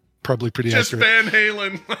that's probably pretty accurate. Van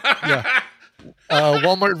Halen.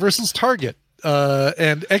 Walmart versus Target.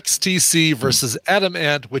 And XTC versus Adam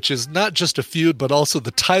Ant, which is not just a feud, but also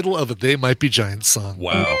the title of a They Might Be Giants song.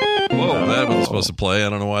 Wow. Whoa, that wasn't supposed to play. I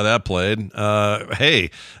don't know why that played.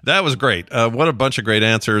 Hey, that was great. What a bunch of great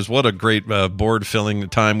answers. What a great board-filling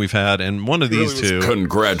time we've had. And one of these two.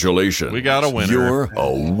 Congratulations. We got a winner. You're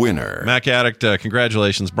a winner. Mac Addict,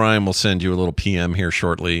 congratulations. Brian will send you a little PM here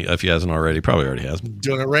shortly, if he hasn't already. Probably already has.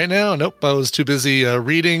 Doing it right now? Nope. I was too busy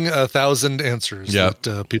reading 1,000 answers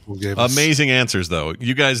that people gave us. Amazing answers, though.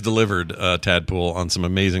 You guys delivered, Tadpool, on some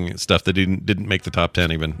amazing stuff that didn't make the top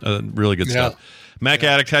 10 even. Really good stuff. Mac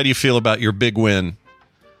Addict, how do you feel about your big win?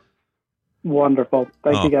 Wonderful.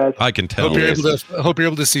 Thank you, guys. I can tell. Hope you're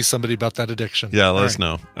able to see somebody about that addiction. Yeah, let us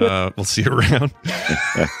know. We'll see you around.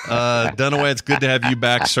 Dunaway, it's good to have you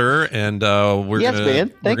back, sir. And we're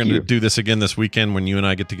gonna do this again this weekend when you and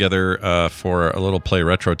I get together for a little Play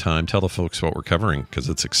Retro time. Tell the folks what we're covering because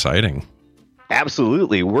it's exciting.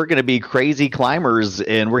 Absolutely. We're going to be crazy climbers,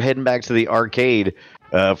 and we're heading back to the arcade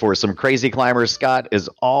for some crazy climbers. Scott is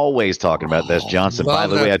always talking about this, Johnson. By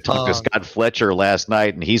the way, I talked to Scott Fletcher last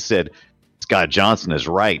night, and he said Scott Johnson is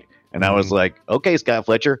right. And I was like, okay, Scott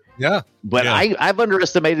Fletcher. Yeah. But I've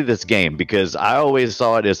underestimated this game because I always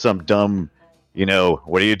saw it as some dumb,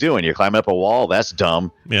 what are you doing? You're climbing up a wall? That's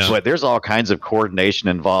dumb. Yeah. But there's all kinds of coordination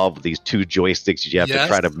involved with these two joysticks. You have to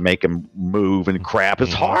try to make them move and crap.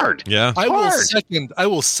 It's hard. Yeah. I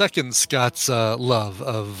will second Scott's love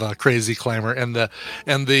of Crazy Climber and the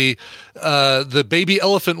baby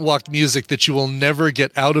elephant walk music that you will never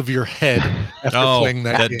get out of your head after playing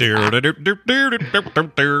that game.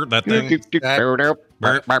 That thing.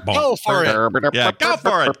 Go for it. Yeah, go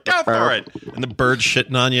for it. Go for it. And the birds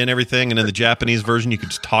shitting on you and everything. And in the Japanese version, you could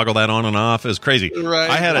just toggle that on and off. It was crazy. Right.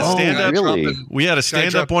 I had a stand-up. Really? We had a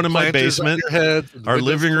stand-up one in my basement. Our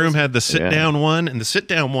living room had the sit-down one. And the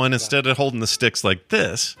sit-down one, instead of holding the sticks like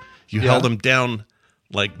this, you held them down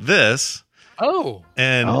like this. Oh.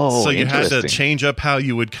 And so you had to change up how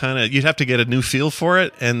you would you'd have to get a new feel for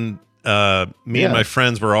it. And me and my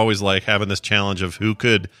friends were always like having this challenge of who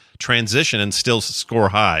could transition and still score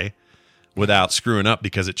high without screwing up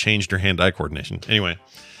because it changed her hand-eye coordination. Anyway,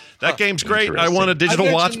 that game's great. I want a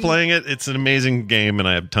digital watch playing it. It's an amazing game, and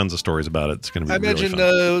I have tons of stories about it. It's going to be really fun. I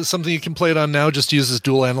imagine something you can play it on now just uses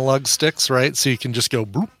dual analog sticks, right? So you can just go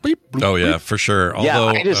bloop, beep, bloop, oh, yeah, for sure. Although,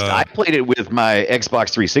 I played it with my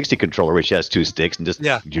Xbox 360 controller, which has 2 sticks, and just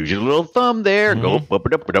use your little thumb there. Go.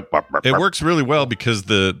 It works really well because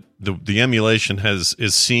the emulation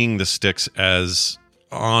is seeing the sticks as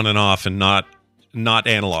on and off and not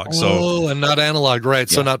analog. And not analog, right?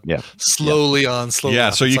 So not slowly on, slowly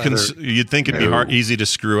off. So you'd think it'd be easy to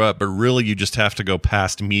screw up, but really you just have to go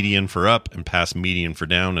past median for up and past median for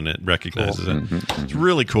down, and it recognizes it. It's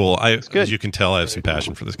really cool. As you can tell, I have some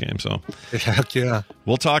passion for this game. So heck yeah,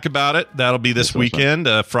 we'll talk about it. That'll be this weekend,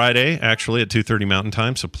 Friday, actually at 2:30 Mountain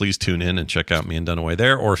Time. So please tune in and check out me and Dunaway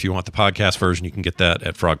there. Or if you want the podcast version, you can get that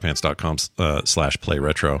at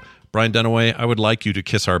frogpants.com/playretro. Brian Dunaway, I would like you to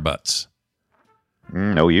kiss our butts.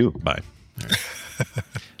 Know you. Bye.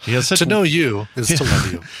 He has to know you is to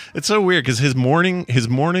love you. It's so weird because his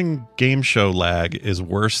morning game show lag is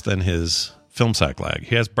worse than his film sack lag.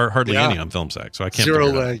 He has hardly any on film sack, so I can't. Zero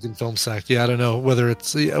lag in film sack. Yeah, I don't know whether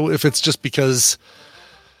if it's just because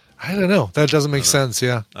I don't know. That doesn't make sense.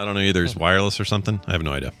 Yeah, I don't know either. It's wireless or something. I have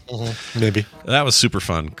no idea. Maybe. That was super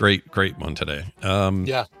fun. Great one today.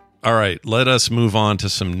 Yeah. All right, let us move on to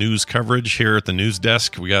some news coverage here at the news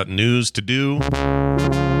desk. We got news to do.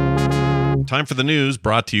 Time for the news,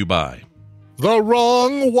 brought to you by The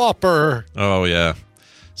Wrong Whopper. Oh, yeah.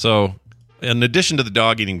 So, in addition to the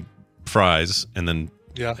dog eating fries and then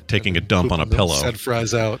taking a dump on a pillow. Said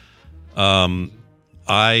fries out. Kim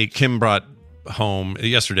brought home,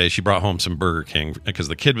 yesterday she brought home some Burger King because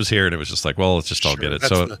the kid was here and it was just like, well, let's just all get it.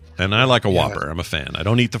 So, and I like a Whopper. I'm a fan. I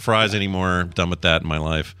don't eat the fries anymore. I'm done with that in my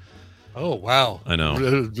life. Oh, wow. I know.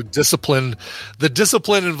 The discipline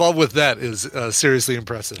involved with that is seriously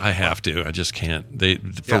impressive. I have to. I just can't.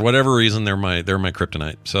 For whatever reason, they're my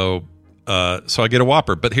kryptonite. So I get a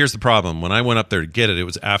Whopper. But here's the problem. When I went up there to get it, it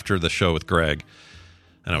was after the show with Greg,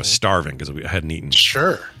 and I was starving because I hadn't eaten.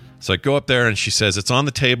 Sure. So I go up there, and she says, it's on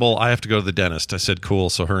the table. I have to go to the dentist. I said, cool.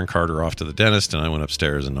 So her and Carter are off to the dentist, and I went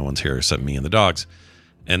upstairs, and no one's here except me and the dogs.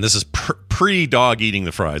 And this is pre-dog eating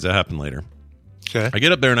the fries. That happened later. Okay. I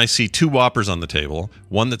get up there and I see 2 Whoppers on the table,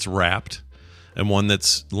 one that's wrapped and one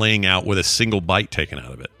that's laying out with a single bite taken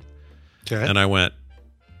out of it. Okay. And I went,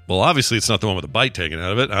 well, obviously it's not the one with a bite taken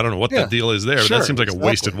out of it. I don't know what that deal is there. But that seems like a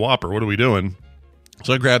wasted Whopper. What are we doing?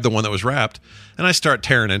 So I grabbed the one that was wrapped and I start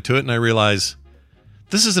tearing into it and I realize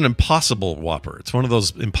this is an Impossible Whopper. It's one of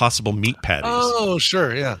those Impossible meat patties. Oh,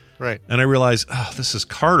 sure. Yeah. Right. And I realize, this is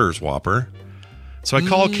Carter's Whopper. So I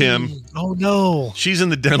call Kim. Oh, no. She's in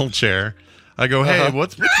the dental chair. I go, hey,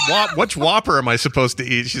 which Whopper am I supposed to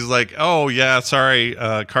eat? She's like, oh, yeah, sorry.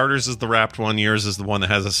 Carter's is the wrapped one. Yours is the one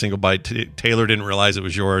that has a single bite. Taylor didn't realize it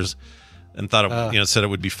was yours and thought it, said it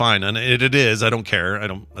would be fine. And it is. I don't care. I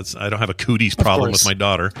don't have a cooties problem with my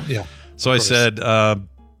daughter. Yeah. So I said, oh,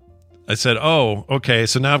 okay.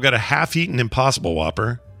 So now I've got a half-eaten Impossible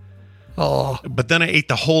Whopper. Oh. But then I ate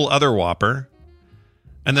the whole other Whopper.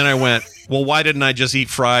 And then I went, well, why didn't I just eat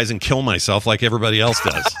fries and kill myself like everybody else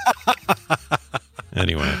does?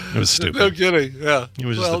 Anyway, it was stupid. No kidding. Yeah. It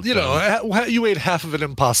was you ate half of an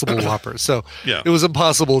Impossible Whopper, so yeah. It was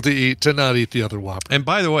impossible to not eat the other Whopper. And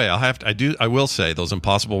by the way, I will say those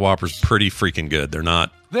Impossible Whoppers pretty freaking good. They're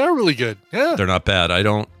really good. Yeah. They're not bad. I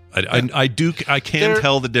can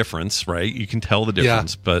tell the difference, right? You can tell the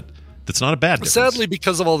difference, but it's not a bad difference. Sadly,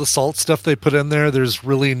 because of all the salt stuff they put in there, there's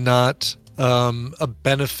really not a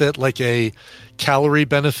benefit, like a calorie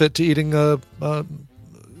benefit to eating a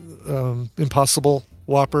Impossible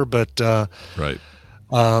Whopper, but right.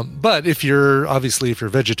 But if you're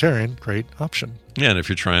vegetarian, great option. Yeah, and if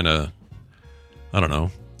you're trying to, I don't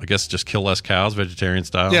know, I guess just kill less cows, vegetarian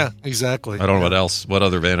style. Yeah, exactly. I don't know what else. What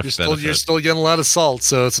other benefit? You're still getting a lot of salt,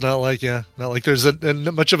 so it's not like there's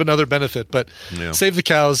much of another benefit. But save the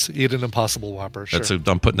cows, eat an Impossible Whopper. Sure.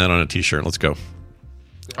 I'm putting that on a T-shirt. Let's go.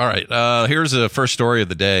 All right, here's the first story of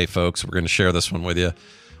the day, folks. We're going to share this one with you.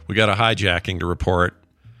 We got a hijacking to report.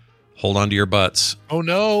 Hold on to your butts. Oh,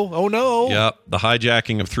 no. Yep, the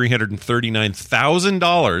hijacking of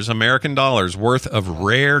 $339,000 American dollars worth of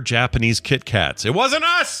rare Japanese Kit Kats. It wasn't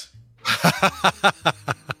us!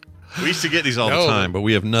 We used to get these all the time, but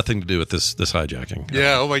we have nothing to do with this hijacking.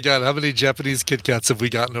 Yeah, oh my God. How many Japanese Kit Kats have we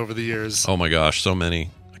gotten over the years? Oh my gosh, so many.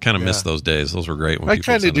 I kind of miss those days. Those were great. When I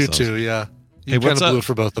kind of do too, yeah. You kind of blew it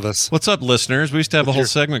for both of us. What's up, listeners? We used to have a whole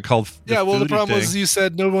segment called the problem was you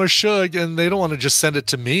said no more shug, and they don't want to just send it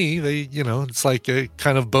to me. They, it's like a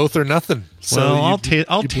kind of both or nothing. So I'll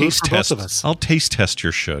taste test. I'll taste test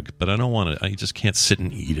your shug, but I don't want to. I just can't sit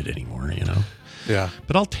and eat it anymore. Yeah.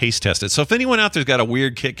 But I'll taste test it. So if anyone out there's got a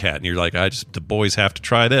weird Kit Kat, and you're like, the boys have to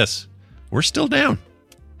try this, we're still down.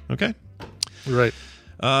 Okay. Right.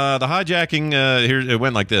 The hijacking here it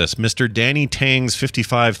went like this: Mr. Danny Tang's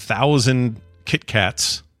 55,000 Kit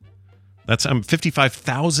Kats. That's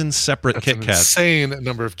 55,000 separate That's Kit an Kats. Insane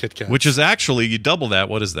number of Kit Kats. Which is actually, you double that.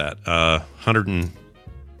 What is that? 100 and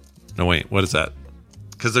no wait, what is that?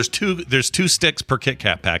 Because there's two sticks per Kit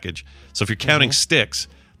Kat package. So if you're counting sticks,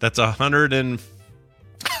 that's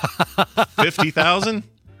 150,000.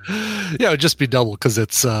 Yeah, it would just be double because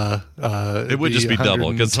it's. It would just be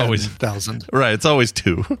double because it's always 1,000. Right, it's always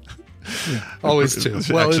two. Yeah, always two.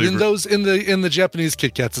 Well, in the Japanese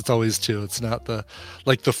Kit Kats, it's always two. It's not the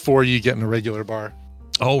 4 you get in a regular bar.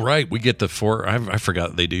 Oh, right, we get the 4. I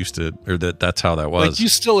forgot they used to, or that's how that was.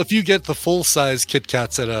 If you get the full size Kit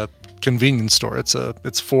Kats at a convenience store, it's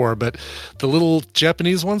 4. But the little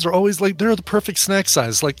Japanese ones are always they're the perfect snack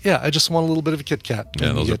size. I just want a little bit of a Kit Kat.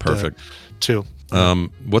 Yeah, those are perfect. 2.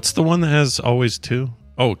 What's the one that has always 2?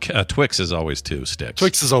 Oh, Twix is always 2 sticks.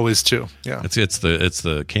 Twix is always 2. Yeah, it's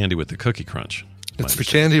the candy with the cookie crunch. It's the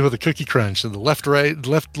candy with the cookie crunch, and the left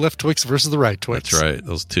Twix versus the right Twix. That's right.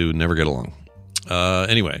 Those two never get along.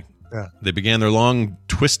 Anyway, yeah. They began their long,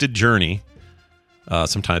 twisted journey,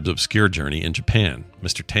 sometimes obscure journey in Japan.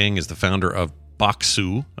 Mr. Tang is the founder of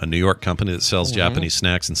Boxu, a New York company that sells Japanese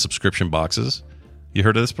snacks in subscription boxes. You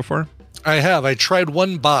heard of this before? I have. I tried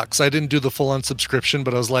one box. I didn't do the full-on subscription,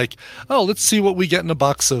 but I was like, oh, let's see what we get in a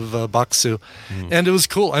box of Boxu. And it was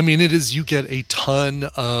cool. I mean, you get a ton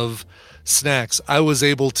of snacks. I was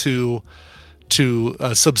able to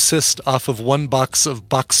subsist off of one box of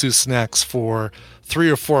Boxu snacks for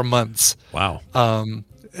 3 or 4 months. Wow. And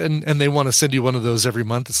they want to send you one of those every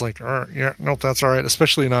month. It's like, yeah, no, that's all right.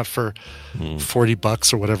 Especially not for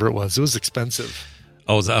 $40 or whatever it was. It was expensive.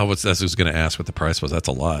 Oh, I was going to ask what the price was. That's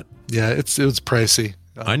a lot. Yeah, it was pricey.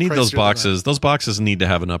 I need those boxes. Those boxes need to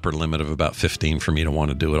have an upper limit of about 15 for me to want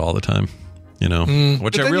to do it all the time.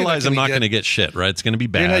 Which I realize I'm not going to get shit, right? It's going to be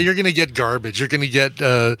bad. You're going to get garbage. You're going to get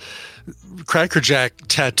Cracker Jack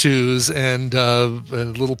tattoos and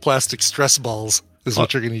little plastic stress balls is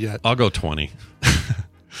what you're going to get. I'll go 20.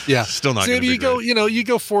 Yeah, still not. So you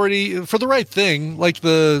go 40 for the right thing. Like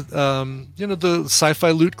the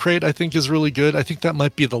Sci-Fi Loot Crate, I think is really good. I think that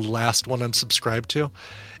might be the last one I'm subscribed to,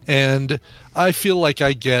 and I feel like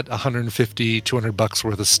I get $150-$200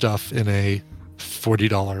 worth of stuff in a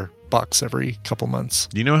 $40 box every couple months.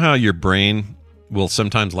 You know how your brain will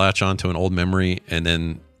sometimes latch onto an old memory, and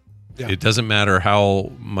then it doesn't matter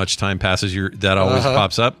how much time passes, that always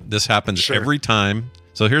pops up. This happens every time.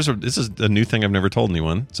 So this is a new thing I've never told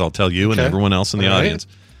anyone. So I'll tell you and everyone else in the audience.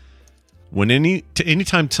 When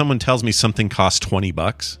anytime someone tells me something costs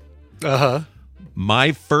 $20,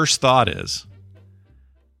 my first thought is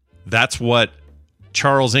that's what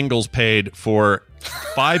Charles Ingalls paid for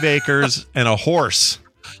 5 acres and a horse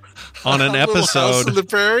on an episode. Little House on the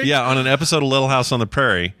Prairie? Yeah, on an episode of Little House on the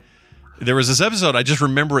Prairie. There was this episode, I just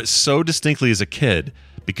remember it so distinctly as a kid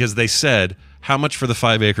because they said, how much for the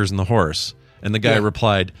 5 acres and the horse? And the guy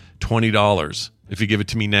replied, $20. If you give it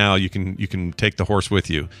to me now, you can take the horse with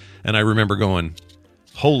you. And I remember going,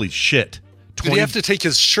 holy shit. Did he have to take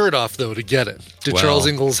his shirt off, though, to get it? Did Charles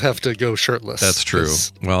Ingalls have to go shirtless? That's true.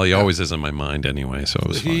 Well, he always is in my mind anyway, so it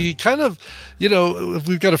was fine. He kind of,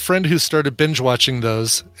 we've got a friend who started binge watching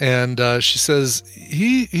those, and she says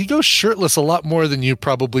he goes shirtless a lot more than you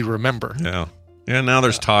probably remember. Yeah. Yeah, now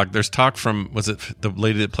there's talk. There's talk from, was it the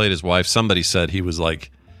lady that played his wife? Somebody said he was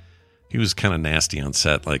kind of nasty on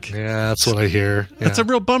set. Yeah, that's what I hear. Yeah. That's a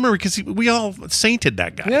real bummer because we all sainted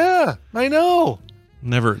that guy. Yeah, I know.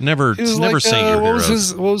 Never saint your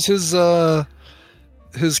heroes. What was his kind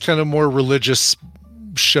of more religious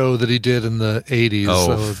show that he did in the 80s?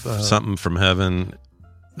 Oh, something from heaven.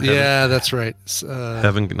 Yeah, that's right.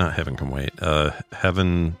 Not heaven can wait.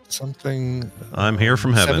 Heaven. Something. I'm here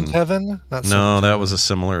from heaven. Seventh heaven? No, that was a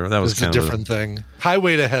similar. That was kind of a different thing.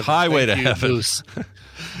 Highway to heaven. Highway to heaven.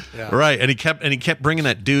 Yeah. Right, and he kept bringing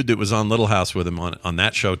that dude that was on Little House with him on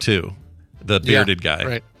that show too, the bearded guy,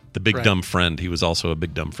 right. The big dumb friend. He was also a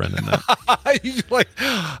big dumb friend in that.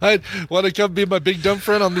 I want to come be my big dumb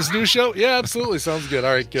friend on this new show? Yeah, absolutely. Sounds good.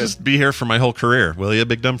 All right, good. Just be here for my whole career, will you,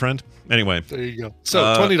 big dumb friend? Anyway, there you go. So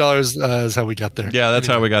 $20 is how we got there. Yeah, that's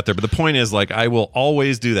how we got there. But the point is, I will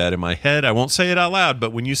always do that in my head. I won't say it out loud,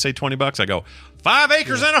 but when you say $20, I go 5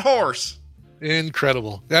 acres and a horse.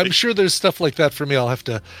 Incredible. I'm sure there's stuff like that for me. I'll have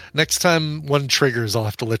to, next time one triggers, I'll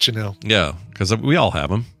have to let you know. Yeah, because we all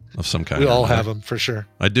have them of some kind. We all have them, for sure.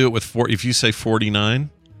 I do it with if you say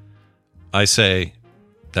 49, I say,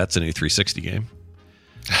 that's an E360 game.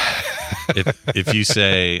 if you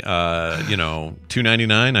say,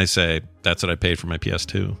 $299, I say, that's what I paid for my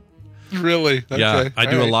PS2. Really? Okay. Yeah, I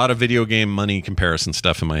do a lot of video game money comparison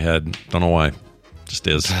stuff in my head. Don't know why. Just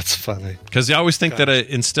is. That's funny. Because I always think that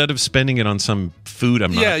instead of spending it on some food,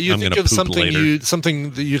 I'm going to poop later.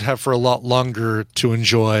 Something that you'd have for a lot longer to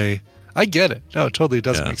enjoy. I get it. No, it totally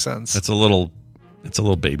does make sense. It's a little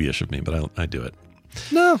babyish of me, but I do it.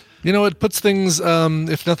 No, it puts things.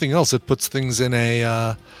 If nothing else, it puts things in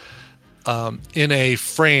a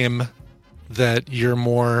frame that you're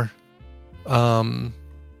more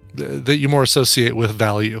associate with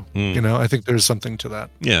value. I think there's something to that.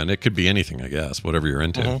 Yeah, and it could be anything, I guess, whatever you're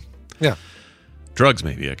into. Mm-hmm. Yeah. Drugs,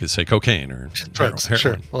 maybe. I could say cocaine or drugs. Heroin.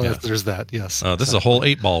 Sure. Well, there's that. Yes. This is a whole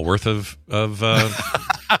 8-ball worth of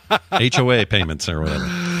HOA payments or whatever.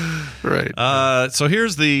 Right. So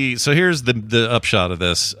here's the upshot of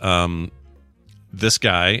this. This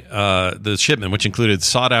guy, the shipment, which included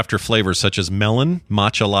sought after flavors such as melon,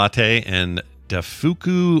 matcha latte, and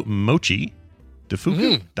Daifuku mochi.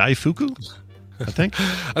 Daifuku, I think.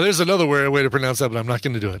 There's another way to pronounce that, but I'm not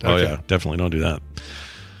going to do it. Oh yeah, definitely don't do that.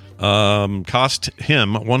 Cost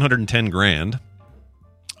him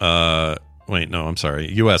 $110,000. Wait, no, I'm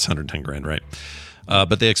sorry, US $110,000, right?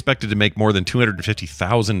 But they expected to make more than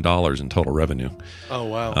 $250,000 in total revenue. Oh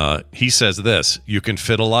wow! He says this: you can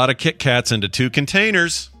fit a lot of Kit Kats into 2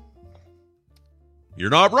 containers. You're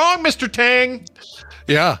not wrong, Mr. Tang.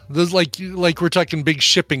 Yeah, there's like we're talking big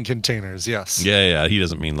shipping containers. Yes. Yeah. He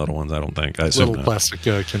doesn't mean little ones, I don't think. I assume little plastic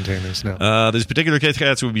containers. No. These particular Kit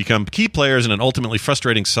Kats will become key players in an ultimately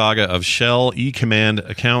frustrating saga of Shell, E-Command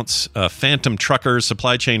accounts, phantom truckers,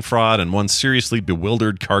 supply chain fraud, and one seriously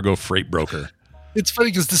bewildered cargo freight broker. It's funny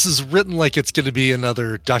because this is written like it's going to be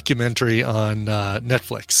another documentary on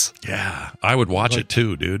Netflix. Yeah, I would watch it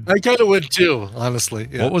too, dude. I kind of would too, honestly.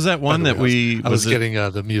 Yeah. What was that one that I was getting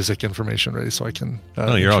the music information ready so I can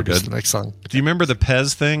you're all good. The next song. Do you remember the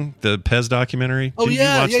Pez thing? The Pez documentary? Oh,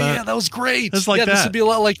 yeah, that was great. It's like that. This would be a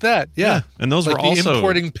lot like that. Yeah. And those were also...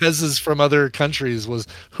 importing Pez's from other countries was...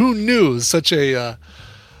 Who knew such a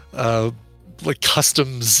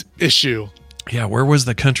customs issue? Yeah, where was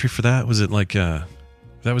the country for that? Was it like that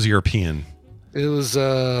was European? It was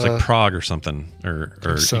it's like Prague or something, or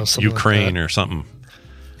Ukraine or something.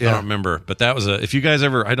 Yeah. I don't remember, but that was if you guys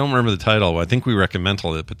ever, I don't remember the title. I think we recommended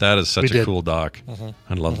it, but that is such a cool doc. Mm-hmm.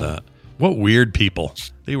 I love that. What weird people!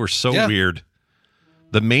 They were so weird.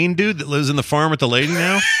 The main dude that lives in the farm with the lady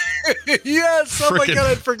now. Yes, oh my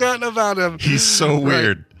God, I'd forgotten about him. He's so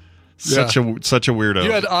weird. Such a weirdo.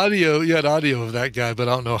 You had audio of that guy, but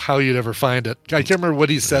I don't know how you'd ever find it. I can't remember what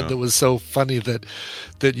he said that was so funny that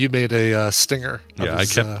you made a stinger. Yeah, I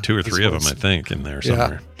kept 2 or 3 of them, I think, in there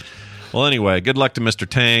somewhere. Yeah. Well, anyway, good luck to Mr.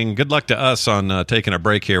 Tang. Good luck to us on taking a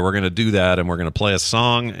break here. We're going to do that, and we're going to play a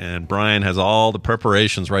song, and Brian has all the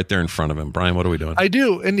preparations right there in front of him. Brian, what are we doing? I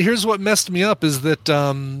do, and here's what messed me up is that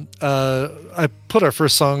I put our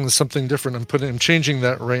first song as something different. I'm changing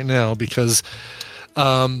that right now because...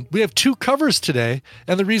 we have 2 covers today,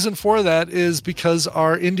 and the reason for that is because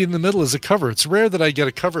our Indie in the Middle is a cover. It's rare that I get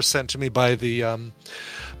a cover sent to me by the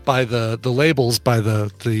labels, by the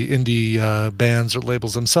indie bands or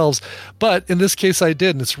labels themselves, but in this case I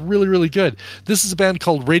did, and it's really, really good. This is a band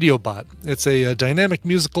called Radiobot. It's a dynamic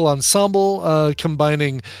musical ensemble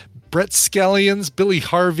combining Brett Scallions, Billy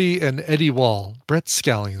Harvey, and Eddie Wall. Brett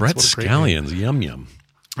Scallions. Brett Scallions, yum yum.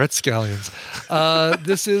 Brett Scallions.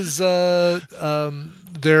 This is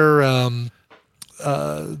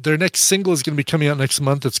their next single is going to be coming out next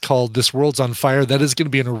month. It's called This World's on Fire. That is going to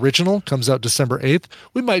be an original. Comes out December 8th.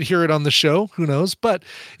 We might hear it on the show. Who knows? But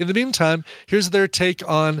in the meantime, here's their take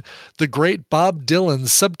on the great Bob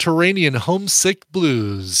Dylan's Subterranean Homesick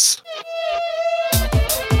Blues.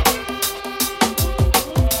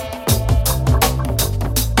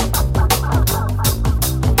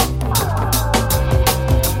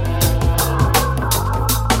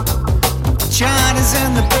 Johnny's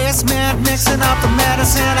in the basement, mixing up the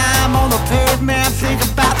medicine. I'm on the pavement, think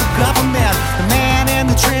about the government. The man in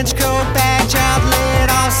the trench coat, bag job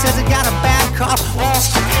laid off, says he got a bad cough,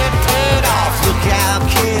 wants to get paid off. Look out,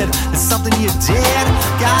 kid, it's something you did.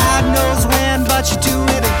 God knows when, but you do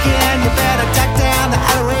it again. You better duck down the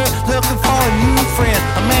alleyway, looking for a new friend.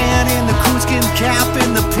 A man in the coonskin cap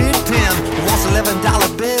in the pig pen, who wants $11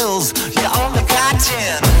 bills. You only got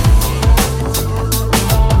 10.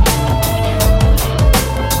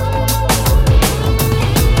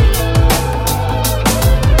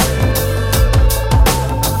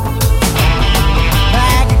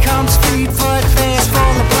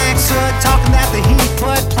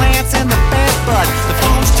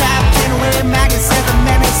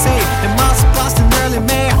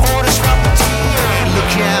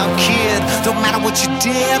 out, kid. Don't matter what you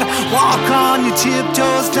did. Walk on your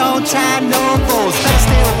tiptoes, don't tie no bows. Better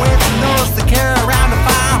stay away from those that carry around a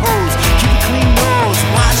fire hose. Keep a clean nose,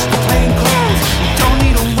 watch the plain clothes. You don't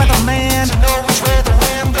need a weatherman to know which way the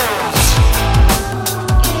wind blows.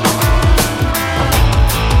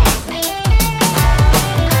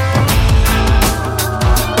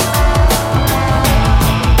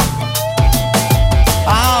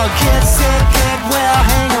 Oh, get sick, get well,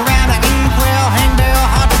 hang around, I eat well, hang there,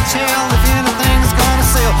 hard to tell if anything's gonna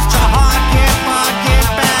sell. Try hard, get far, get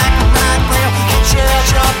back, and ride rail. Get chill,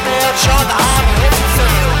 jump there, show the hard hit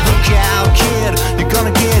fail. Look out, kid, you're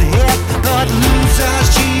gonna get hit. But losers,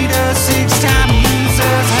 cheaters, six-time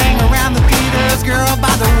users, hang around the Peters, girl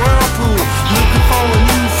by the whirlpool, looking for a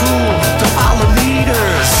new fool to follow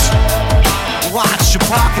leaders. Watch your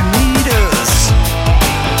parking meters.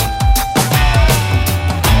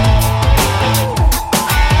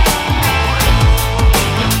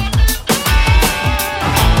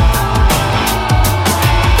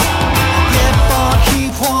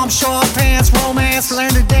 Short pants, romance,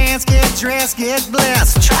 learn to dance, get dressed, get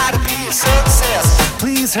blessed. Try to be a success.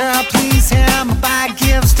 Please her, please him. Buy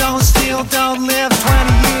gifts, don't steal, don't live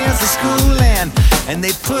 20 years of schooling. And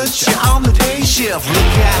they put you on the day shift.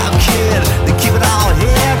 Look out, kid, they keep it all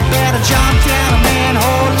here. Better jump down a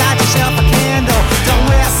manhole, light yourself a candle. Don't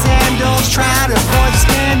wear sandals, try to avoid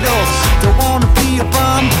scandals. Don't wanna be a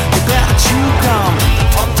bum, you better chew gum. The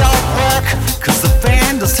pump don't work, cause the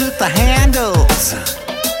vandals took the handles.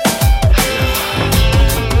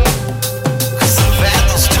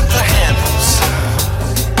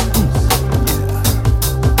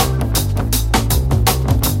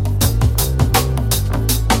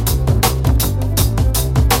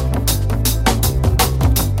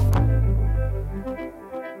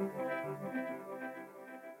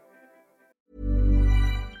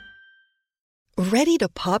 Ready to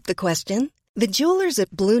pop the question? The jewelers at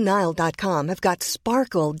BlueNile.com have got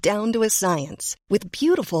sparkle down to a science with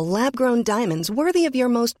beautiful lab-grown diamonds worthy of your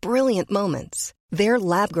most brilliant moments. Their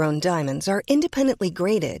lab-grown diamonds are independently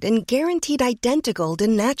graded and guaranteed identical to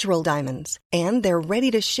natural diamonds, and they're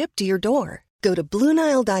ready to ship to your door. Go to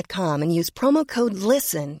BlueNile.com and use promo code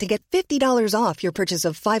LISTEN to get $50 off your purchase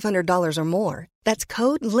of $500 or more. That's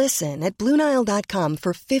code LISTEN at BlueNile.com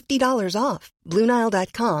for $50 off.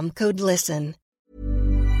 BlueNile.com, code LISTEN.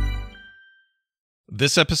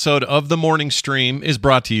 This episode of The Morning Stream is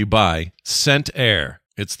brought to you by Scent Air.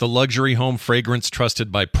 It's the luxury home fragrance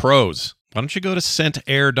trusted by pros. Why don't you go to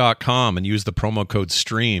scentair.com and use the promo code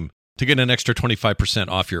STREAM to get an extra 25%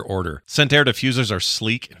 off your order. Scent Air diffusers are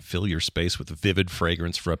sleek and fill your space with vivid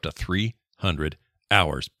fragrance for up to 300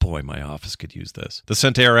 hours. Boy, my office could use this. The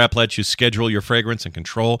Scent Air app lets you schedule your fragrance and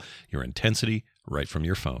control your intensity right from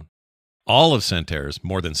your phone. All of Scent Air's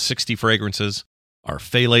more than 60 fragrances are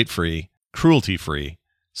phthalate-free, cruelty-free,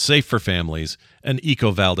 safe for families, and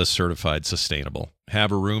EcoVadis certified sustainable. Have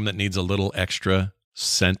a room that needs a little extra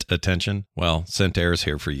scent attention? Well, Scent Air is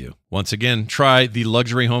here for you. Once again, try the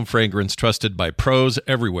luxury home fragrance trusted by pros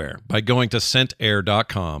everywhere by going to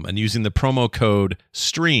scentair.com and using the promo code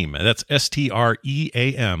STREAM, that's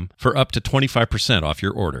STREAM, for up to 25% off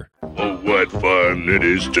your order. Oh, what fun it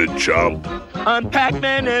is to chomp on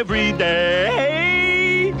Pac-Man every day.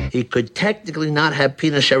 He could technically not have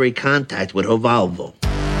penitentiary contact with Ovalvo.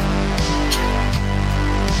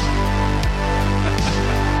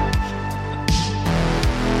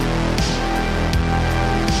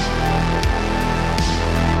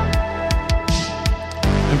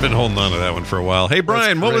 I've been holding on to that one for a while. Hey,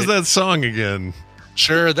 Brian, what was that song again?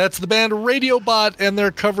 Sure, that's the band Radiobot and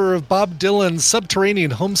their cover of Bob Dylan's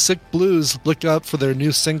Subterranean Homesick Blues. Look out for their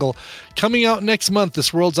new single coming out next month,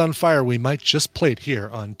 This World's on Fire. We might just play it here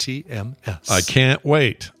on TMS. I can't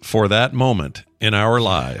wait for that moment in our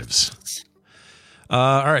lives.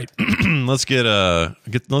 All right, let's get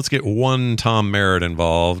one Tom Merritt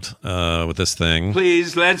involved with this thing.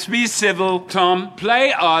 Please, let's be civil. Tom,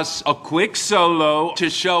 play us a quick solo to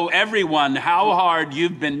show everyone how hard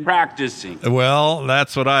you've been practicing. Well,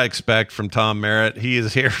 that's what I expect from Tom Merritt. He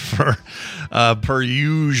is here for, per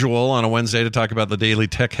usual, on a Wednesday to talk about the daily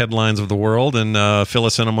tech headlines of the world and fill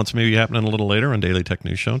us in on what's maybe happening a little later on Daily Tech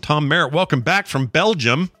News Show. Tom Merritt, welcome back from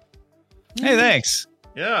Belgium. Hey, thanks.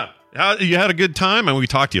 Yeah. You had a good time, and we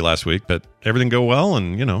talked to you last week, but everything go well,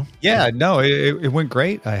 and Yeah, no, it went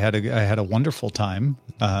great. I had a wonderful time,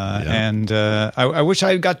 and I wish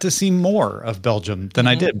I got to see more of Belgium than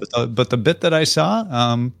I did. But the bit that I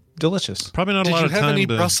saw, delicious. Probably not a lot of time. Did you have any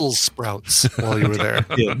Brussels sprouts while you were there?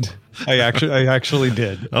 I actually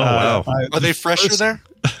did. Oh wow! Are they fresher there?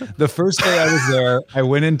 The first day I was there, I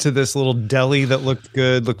went into this little deli that looked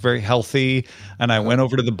good, looked very healthy, and I went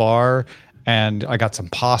over to the bar and I got some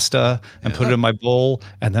pasta and put it in my bowl,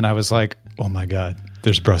 and then I was like, "Oh my god,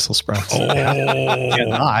 there's Brussels sprouts!"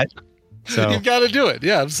 Not. So You've got to do it.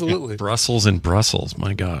 Yeah, absolutely. Brussels and Brussels.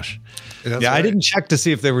 My gosh. That's I right. didn't check to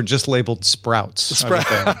see if they were just labeled sprouts.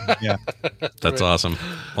 Yeah. That's awesome.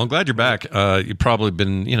 Well, I'm glad you're back. You've probably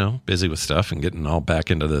been, busy with stuff and getting all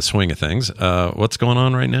back into the swing of things. What's going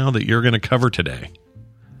on right now that you're going to cover today?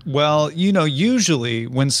 Well, usually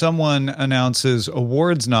when someone announces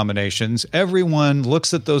awards nominations, everyone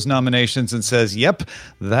looks at those nominations and says, yep,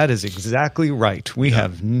 that is exactly right. We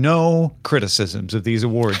have no criticisms of these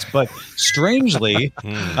awards. But strangely,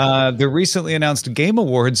 the recently announced Game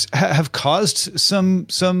Awards have caused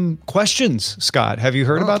some questions, Scott. Have you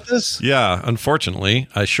heard about this? Yeah, unfortunately,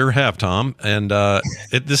 I sure have, Tom. And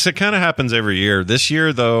this kind of happens every year. This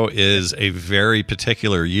year, though, is a very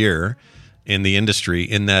particular year in the industry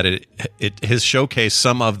in that it has showcased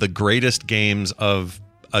some of the greatest games of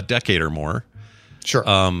a decade or more. Sure.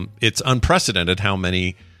 It's unprecedented how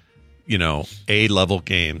many, A-level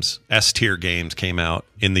games, S-tier games came out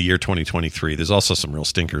in the year 2023. There's also some real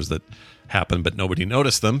stinkers that happened, but nobody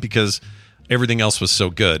noticed them because everything else was so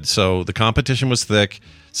good. So the competition was thick.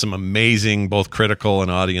 Some amazing, both critical and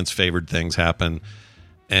audience-favored things happened.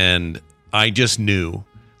 And I just knew,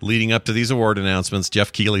 leading up to these award announcements,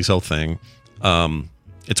 Jeff Keighley's whole thing,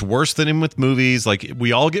 it's worse than him with movies. Like,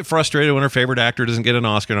 we all get frustrated when our favorite actor doesn't get an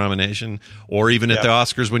Oscar nomination, or even at the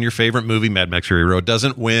Oscars when your favorite movie, Mad Max Fury Road,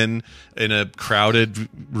 doesn't win in a crowded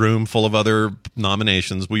room full of other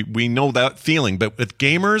nominations. We know that feeling. But with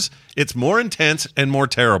gamers, it's more intense and more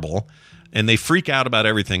terrible, and they freak out about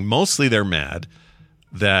everything. Mostly they're mad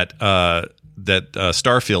that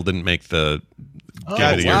Starfield didn't make the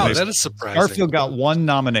Game of the Year list. That is surprising. Starfield got one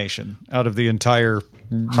nomination out of the entire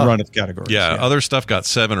run of categories. Yeah, other stuff got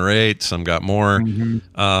 7 or 8. Some got more.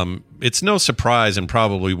 It's no surprise, and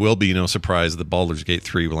probably will be no surprise, that Baldur's Gate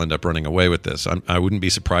 3 will end up running away with this. I wouldn't be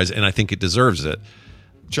surprised, and I think it deserves it.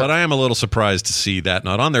 Sure. But I am a little surprised to see that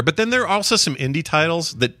not on there. But then there are also some indie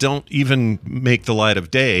titles that don't even make the light of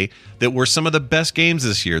day that were some of the best games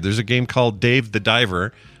this year. There's a game called Dave the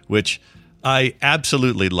Diver, which I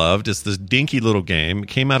absolutely loved. It's this dinky little game. It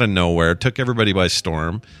came out of nowhere, took everybody by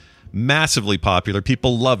storm. Massively popular.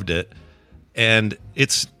 People loved it. And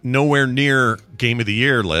it's nowhere near Game of the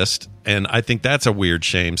Year list. And I think that's a weird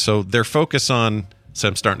shame. So their focus on... So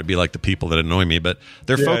I'm starting to be like the people that annoy me, but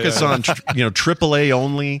their focus on AAA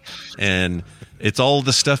only, and it's all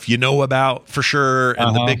the stuff you know about for sure,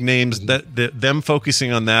 and the big names. Them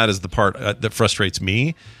focusing on that is the part that frustrates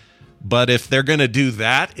me. But if they're going to do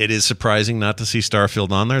that, it is surprising not to see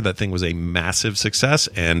Starfield on there. That thing was a massive success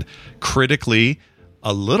and critically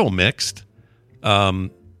a little mixed. There's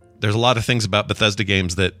a lot of things about Bethesda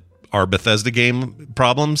games that are Bethesda game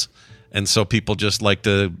problems. And so people just like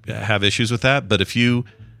to have issues with that. But if you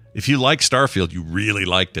like Starfield, you really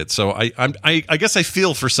liked it. So I guess I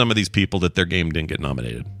feel for some of these people that their game didn't get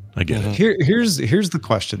nominated. I get it. Here's the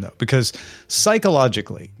question, though, because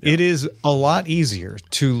psychologically, it is a lot easier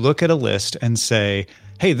to look at a list and say,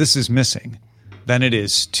 hey, this is missing, than it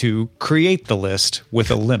is to create the list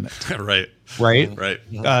with a limit. Right.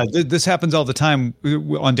 This happens all the time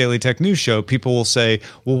on Daily Tech News Show. People will say,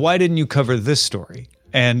 well, why didn't you cover this story?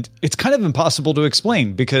 And it's kind of impossible to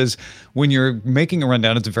explain because when you're making a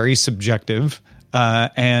rundown, it's very subjective.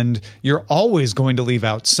 And you're always going to leave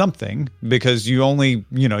out something because you only,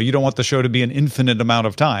 you don't want the show to be an infinite amount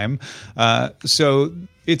of time. So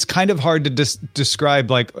it's kind of hard to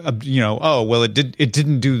describe like, well, it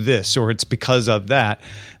didn't do this or it's because of that.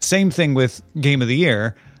 Same thing with Game of the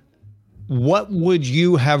Year. What would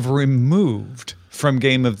you have removed from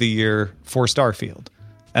Game of the Year for Starfield?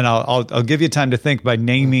 And I'll give you time to think by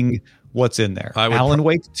naming what's in there. Alan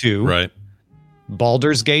Wake 2. Right.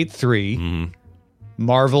 Baldur's Gate 3.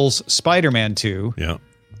 Marvel's Spider-Man 2. Yeah.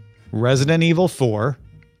 Resident Evil 4.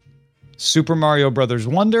 Super Mario Brothers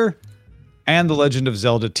Wonder. And The Legend of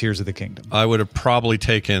Zelda Tears of the Kingdom. I would have probably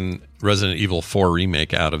taken Resident Evil 4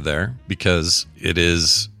 Remake out of there because it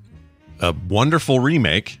is a wonderful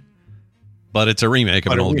remake, but it's a remake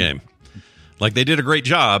of an old game. Like, they did a great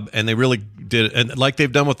job, and they really did, and like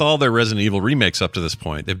they've done with all their Resident Evil remakes up to this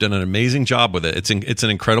point. They've done an amazing job with it. It's an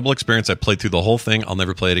incredible experience. I played through the whole thing. I'll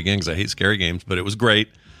never play it again because I hate scary games, but it was great.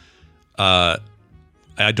 I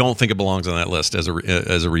don't think it belongs on that list as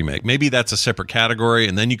a remake. Maybe that's a separate category,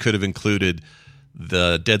 and then you could have included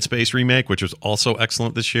the Dead Space remake, which was also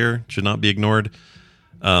excellent this year. Should not be ignored.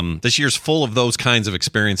 This year's full of those kinds of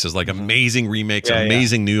experiences, like amazing remakes,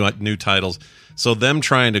 amazing new titles. So them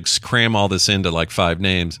trying to cram all this into like 5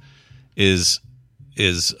 names is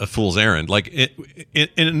a fool's errand. Like in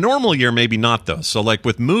a normal year, maybe not though. So like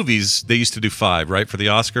with movies, they used to do 5, right, for the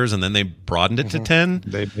Oscars, and then they broadened it to 10.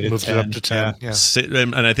 They moved it up to 10. Yeah.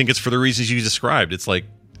 And I think it's for the reasons you described. It's like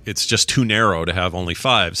it's just too narrow to have only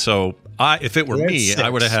 5. So if it were me, 6, I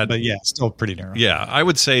would have had. But yeah, still pretty narrow. Yeah, I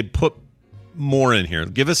would say put more in here.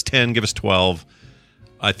 Give us 10. Give us 12.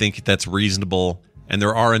 I think that's reasonable. And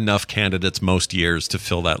there are enough candidates most years to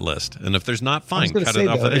fill that list. And if there's not, fine, cut it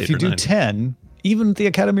off at 8 if you or do 9. 10, even at the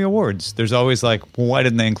Academy Awards, there's always like, well, why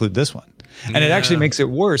didn't they include this one? And it actually makes it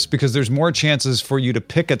worse because there's more chances for you to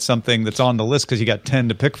pick at something that's on the list because you got 10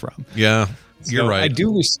 to pick from. Yeah, you're right. I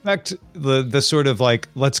do respect the sort of like,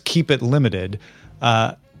 let's keep it limited.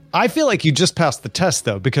 I feel like you just passed the test,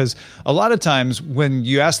 though, because a lot of times when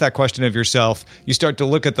you ask that question of yourself, you start to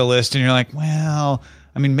look at the list and you're like, well,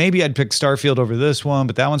 I mean, maybe I'd pick Starfield over this one,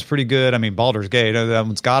 but that one's pretty good. I mean, Baldur's Gate, that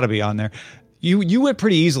one's got to be on there. You went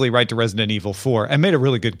pretty easily right to Resident Evil 4 and made a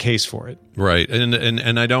really good case for it. Right.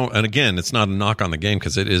 And I don't, and again, it's not a knock on the game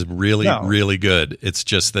because it is really, really good. It's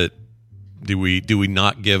just that do we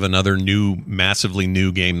not give another massively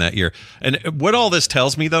new game that year? And what all this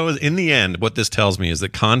tells me, though, is in the end, what this tells me is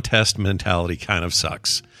that contest mentality kind of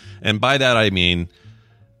sucks. And by that, I mean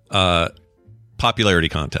popularity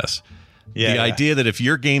contests. The idea that if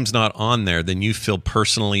your game's not on there, then you feel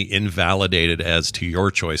personally invalidated as to your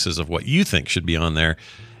choices of what you think should be on there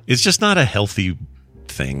is just not a healthy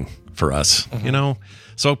thing for us, you know?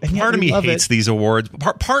 So part of me hates these awards,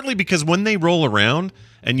 partly because when they roll around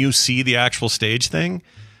and you see the actual stage thing,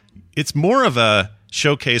 it's more of a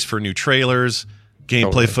showcase for new trailers,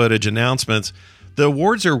 gameplay footage, announcements. The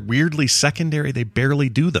awards are weirdly secondary. They barely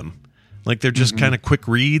do them. Like they're just kind of quick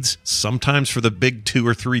reads. Sometimes for the big 2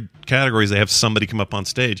 or 3 categories, they have somebody come up on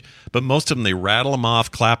stage. But most of them, they rattle them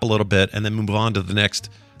off, clap a little bit, and then move on to the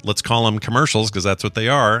next, let's call them commercials, because that's what they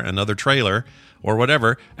are, another trailer or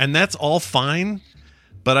whatever. And that's all fine.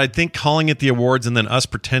 But I think calling it the awards and then us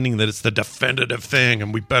pretending that it's the definitive thing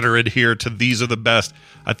and we better adhere to these are the best,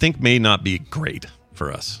 I think may not be great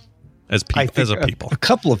for us as people. A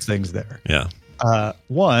couple of things there. Yeah.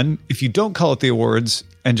 One, if you don't call it the awards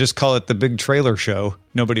and just call it the big trailer show,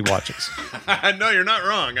 nobody watches. No, you're not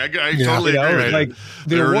wrong. I totally agree. Like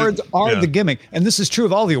the awards are the gimmick, and this is true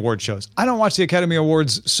of all the award shows. I don't watch the Academy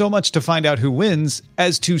Awards so much to find out who wins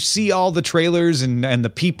as to see all the trailers and the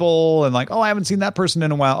people and like, oh, I haven't seen that person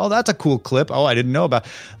in a while. Oh, that's a cool clip. Oh, I didn't know about.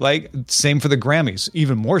 Like same for the Grammys,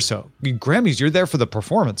 even more so. Grammys, you're there for the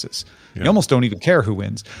performances. You almost don't even care who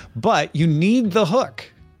wins, but you need the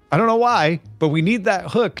hook. I don't know why, but we need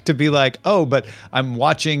that hook to be like, oh, but I'm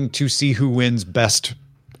watching to see who wins best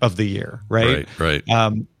of the year, right? Right.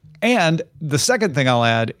 And the second thing I'll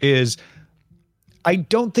add is I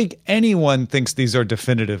don't think anyone thinks these are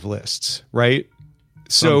definitive lists, right?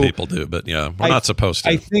 Some people do, but we're not supposed to.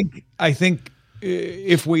 I think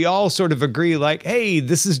if we all sort of agree like, hey,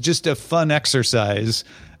 this is just a fun exercise,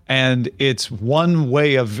 and it's one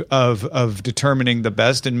way of determining the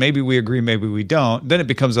best, and maybe we agree, maybe we don't, then it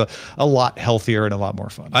becomes a lot healthier and a lot more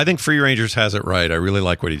fun. I think Free Rangers has it right. I really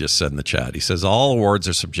like what he just said in the chat. He says, all awards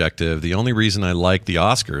are subjective. The only reason I like the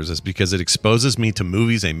Oscars is because it exposes me to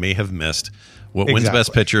movies I may have missed. What wins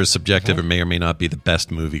Best Picture is subjective and may or may not be the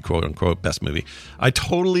best movie, quote unquote, best movie. I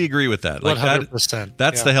totally agree with that. Like 100%.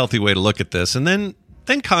 That's the healthy way to look at this. And then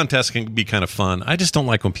contests can be kind of fun. I just don't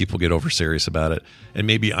like when people get over serious about it, and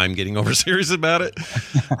maybe I'm getting over serious about it.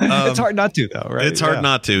 It's hard not to, though, right? It's hard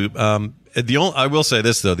not to. I will say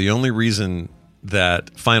this though: the only reason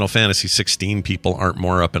that Final Fantasy 16 people aren't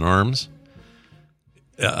more up in arms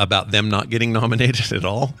about them not getting nominated at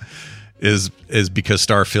all is because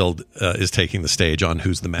Starfield is taking the stage on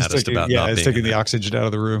who's the maddest about not being. It's taking the oxygen out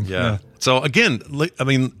of the room. Yeah. So again, I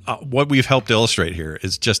mean, what we've helped illustrate here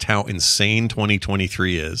is just how insane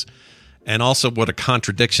 2023 is, and also what a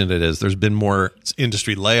contradiction it is. There's been more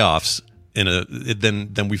industry layoffs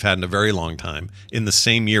than we've had in a very long time. In the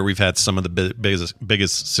same year, we've had some of the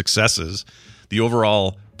biggest successes. The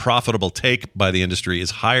overall profitable take by the industry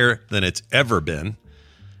is higher than it's ever been,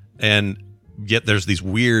 and yet there's these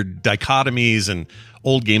weird dichotomies, and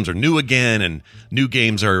old games are new again, and new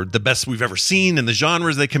games are the best we've ever seen, and the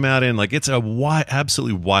genres they come out in. Like, it's a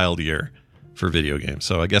absolutely wild year for video games.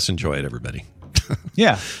 So I guess enjoy it, everybody.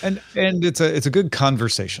 Yeah, and it's a good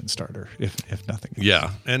conversation starter, if nothing else.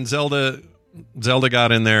 Yeah, and Zelda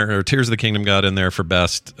got in there, or Tears of the Kingdom got in there for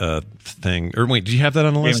best thing. Or wait, do you have that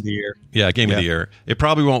on the list? Game of the year. Yeah, Game of the Year. It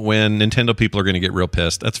probably won't win. Nintendo people are going to get real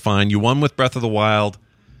pissed. That's fine. You won with Breath of the Wild.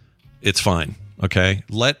 It's fine. Okay,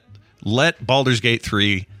 let Baldur's Gate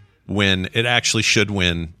 3 win. It actually should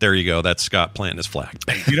win. There you go. That's Scott planting his flag.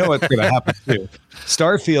 You know what's going to happen too?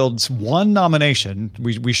 Starfield's one nomination,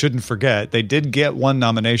 we shouldn't forget, they did get one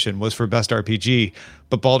nomination, was for Best RPG,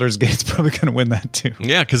 but Baldur's Gate's probably going to win that too.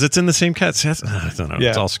 Yeah, because it's in the same cat. I don't know. Yeah.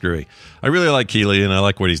 It's all screwy. I really like Keeley, and I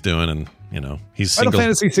like what he's doing, and he's Final single.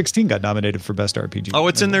 Fantasy 16 got nominated for Best RPG. Oh,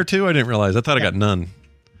 it's in there too? I didn't realize. I thought I got none.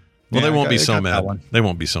 Well, Yeah, they won't be I so got that mad. one. They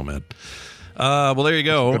won't be so mad. Well, there you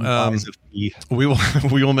go. We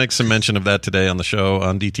will make some mention of that today on the show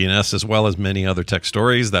on DTNS, as well as many other tech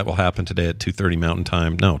stories. That will happen today at 2:30 Mountain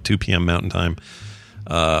Time. No, 2 p.m. Mountain Time.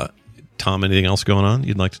 Tom, anything else going on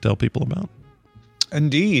you'd like to tell people about?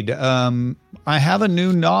 Indeed. I have a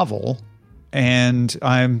new novel, and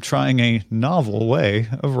I'm trying a novel way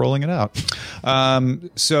of rolling it out.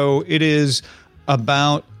 So it is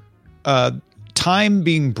about time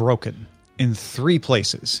being broken in 3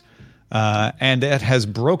 places. And it has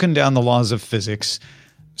broken down the laws of physics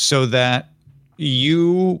so that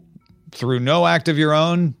you, through no act of your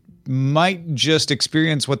own, might just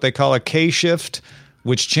experience what they call a K-shift,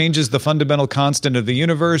 which changes the fundamental constant of the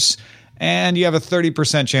universe, and you have a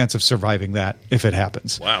 30% chance of surviving that if it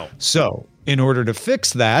happens. Wow. So, in order to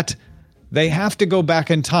fix that, they have to go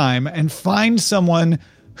back in time and find someone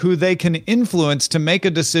who they can influence to make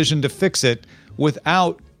a decision to fix it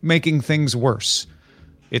without making things worse.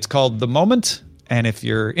 It's called The Moment, and if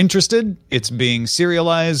you're interested, it's being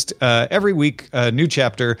serialized every week, a new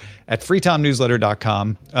chapter at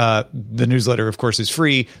freetownnewsletter.com. The newsletter, of course, is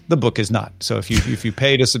free. The book is not. So if you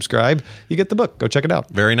pay to subscribe, you get the book. Go check it out.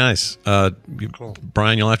 Very nice. Cool.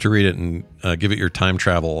 Brian, you'll have to read it and give it your time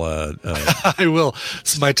travel. I will.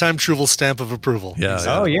 It's my time travel stamp of approval. Yeah.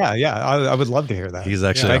 Oh, yeah. I would love to hear that. He's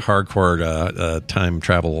actually a hardcore time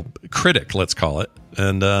travel critic, let's call it.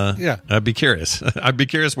 And I'd be curious. I'd be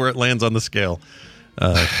curious where it lands on the scale.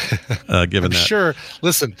 Given I'm that. sure.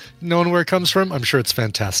 Listen, knowing where it comes from, I'm sure it's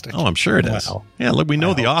fantastic. Oh, I'm sure it is. Wow. Yeah, look, we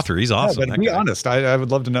know the author. He's awesome. Yeah, but be honest. I would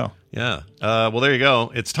love to know. Yeah. Well, there you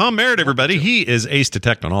go. It's Tom Merritt, everybody. He is Ace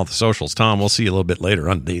Detect on all the socials. Tom, we'll see you a little bit later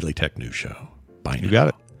on Daily Tech News Show. Bye now. You got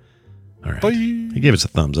it. All right. Bye. He gave us a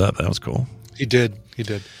thumbs up. That was cool. He did.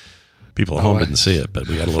 People at home didn't see it, but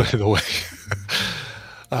we got a little. By the way.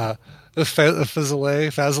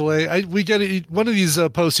 Fazile. We get one of these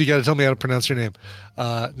posts. You got to tell me how to pronounce your name.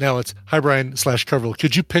 Now it's hi Brian /Carville.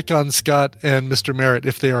 Could you pick on Scott and Mr. Merritt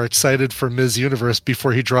if they are excited for Ms. Universe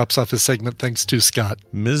before he drops off his segment? Thanks to Scott.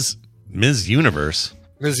 Ms. Universe.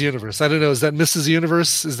 Ms. Universe. I don't know. Is that Mrs.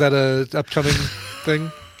 Universe? Is that a upcoming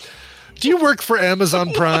thing? Do you work for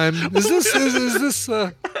Amazon Prime? Is this?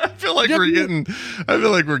 I feel like we're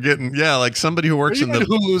getting. Yeah, like somebody who works in the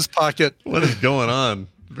Hulu's pocket. What is going on?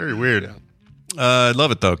 Very weird. Yeah. I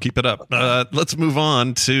love it though. Keep it up. Let's move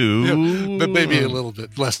on to, but maybe a little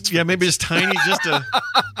bit less. Yeah, maybe just tiny,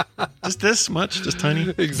 just this much, just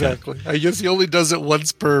tiny. Exactly. Yeah. I guess he only does it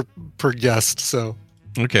once per guest. So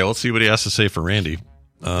okay, let's see what he has to say for Randy.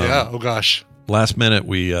 Yeah. Oh gosh. Last minute,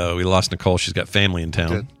 we lost Nicole. She's got family in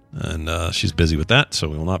town, and she's busy with that, so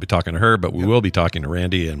we will not be talking to her. But we will be talking to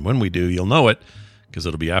Randy, and when we do, you'll know it because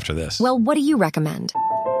it'll be after this. Well, what do you recommend?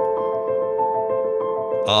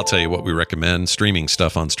 I'll tell you what we recommend, streaming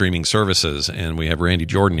stuff on streaming services, and we have Randy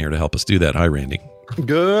Jordan here to help us do that. Hi, Randy.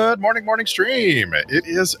 Good morning stream. It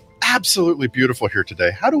is absolutely beautiful here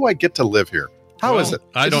today. How do I get to live here? How is it?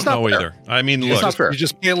 I don't know either. I mean, look, it's not fair. You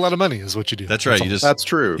just pay a lot of money is what you do. That's right. That's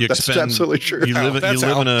true. That's absolutely true. You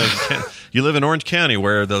live in Orange County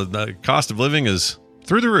where the cost of living is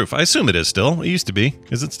through the roof. I assume it is still. It used to be.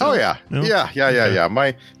 Is it still? Oh, yeah. No? Yeah.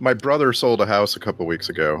 My brother sold a house a couple of weeks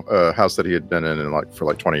ago, a house that he had been in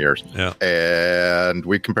for 20 years. Yeah. And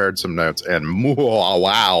we compared some notes, and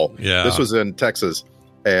wow. Yeah. This was in Texas,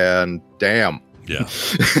 and damn. Yeah.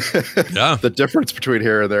 Yeah. The difference between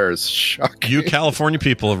here and there is shocking. You California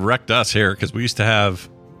people have wrecked us here because we used to have,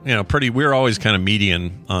 we're always kind of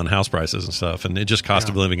median on house prices and stuff, and it just cost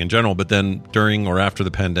of living in general. But then during or after the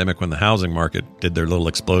pandemic, when the housing market did their little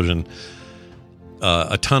explosion,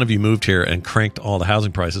 a ton of you moved here and cranked all the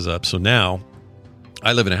housing prices up. So now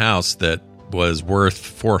I live in a house that was worth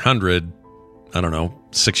 $400,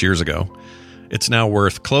 6 years ago. It's now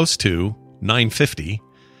worth close to $950.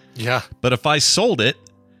 Yeah. But if I sold it,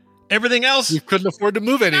 everything else, you couldn't afford to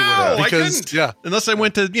move anywhere. No, because, I couldn't. Yeah. Unless I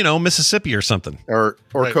went to, Mississippi or something. Or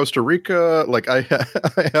right. Costa Rica. Like I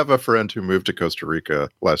have a friend who moved to Costa Rica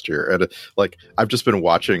last year. And I've just been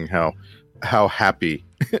watching how how happy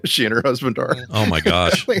she and her husband are. Oh my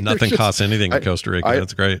gosh. Like, Nothing just- costs anything in Costa Rica.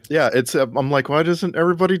 That's great. Yeah, it's. I'm like, why doesn't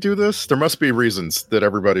everybody do this? There must be reasons that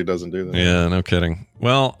everybody doesn't do that. Yeah, no kidding.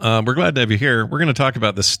 Well, we're glad to have you here. We're going to talk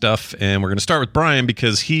about this stuff, and we're going to start with Brian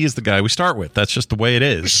because he is the guy we start with. That's just the way it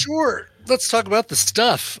is. Sure. Let's talk about the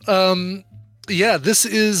stuff. Yeah, this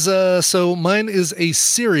is so mine is a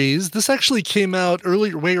series. This actually came out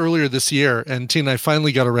way earlier this year, and Tina and I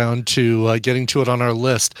finally got around to getting to it on our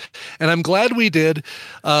list, and I'm glad we did.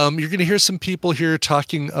 You're going to hear some people here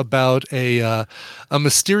talking about a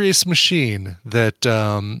mysterious machine that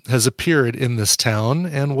has appeared in this town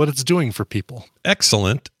and what it's doing for people.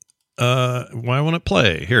 Excellent. Why won't it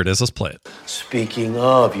play? Here it is. Let's play it. Speaking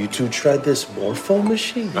of, you two tried this morpho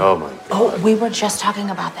machine? Oh my God. Oh, we were just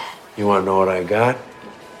talking about that. You want to know what I got?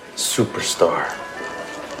 Superstar.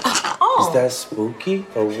 Oh. Is that spooky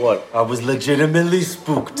or what? I was legitimately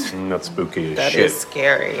spooked. Not spooky as That shit. is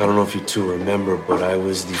scary. I don't know if you two remember, but I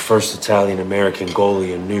was the first Italian-American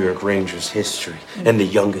goalie in New York Rangers history and the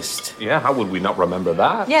youngest. Yeah, how would we not remember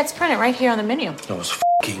that? Yeah, it's printed right here on the menu. I was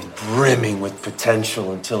fucking brimming with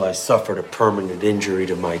potential until I suffered a permanent injury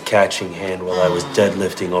to my catching hand while I was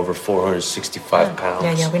deadlifting over 465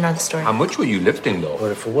 pounds. Yeah, we know the story. How much were you lifting, though?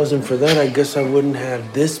 But if it wasn't for that, I guess I wouldn't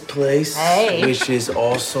have this place, Hey. which is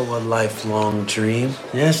also a lifelong dream.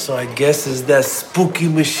 Yeah, so I guess as that spooky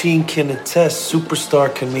machine can attest,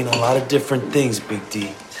 superstar can mean a lot of different things, Big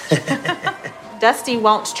D. Dusty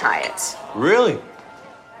won't try it. Really?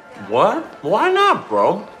 What? Why not,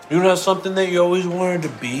 bro? You don't have something that you always wanted to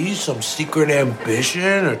be? Some secret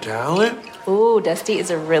ambition or talent? Ooh, Dusty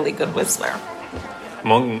is a really good whistler.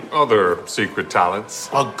 Among other secret talents.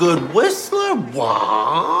 A good whistler?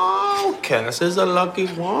 Wow. Cass is a lucky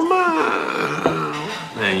woman.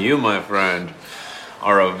 And you, my friend,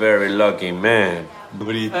 are a very lucky man.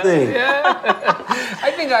 What do you think?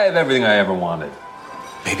 I think I have everything I ever wanted.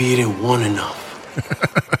 Maybe you didn't want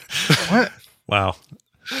enough. What? Wow.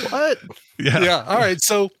 What? Yeah. All right.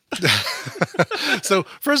 So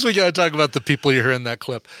first we got to talk about the people you hear in that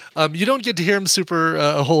clip. You don't get to hear him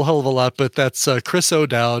a whole hell of a lot, but that's Chris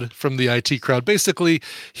O'Dowd from the IT crowd. Basically,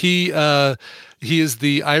 he is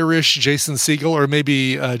the Irish Jason Segel, or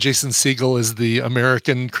maybe Jason Segel is the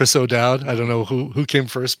American Chris O'Dowd. I don't know who came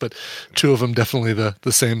first, but two of them definitely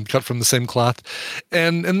the same, cut from the same cloth.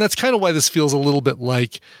 And that's kind of why this feels a little bit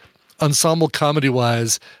like ensemble comedy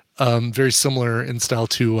wise. Very similar in style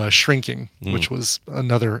to Shrinking, which was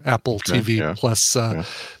another Apple TV Plus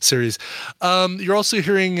series. You're also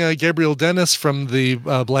hearing Gabrielle Dennis from the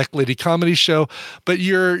Black Lady Comedy Show, but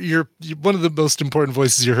you're one of the most important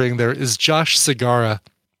voices you're hearing there is Josh Segarra,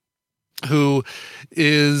 who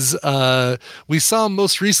is we saw him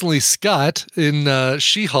most recently, Scott, in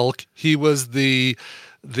She-Hulk. He was the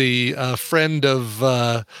friend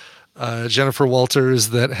of Jennifer Walters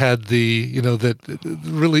that had that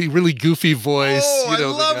really, really goofy voice. Oh, I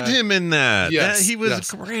loved him in that. Yes, he was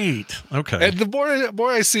great. Okay. And the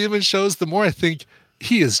more I see him in shows, the more I think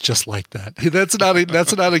he is just like that. That's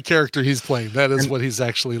not a character he's playing. That is what he's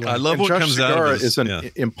actually like. I love what Josh comes out of Segarra this. is an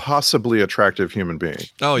impossibly attractive human being.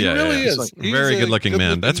 Oh yeah, He really is. Like, He's very a good-looking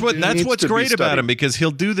man. good-looking That's dude. what's Needs to be great about studied. him, because he'll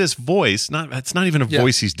do this voice. It's not even a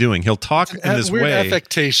voice he's doing. He'll talk in this weird way.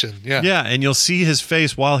 affectation. Yeah. Yeah, and you'll see his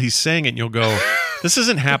face while he's saying it, and you'll go, "This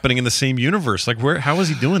isn't happening in the same universe. Like, how is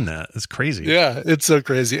he doing that? It's crazy." Yeah, it's so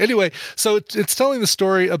crazy. Anyway, so it's telling the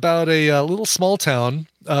story about a little small town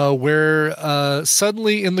where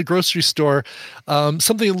suddenly in the grocery store,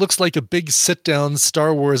 something that looks like a big sit-down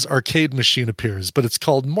Star Wars arcade machine appears, but it's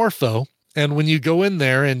called Morpho. And when you go in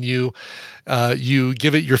there and you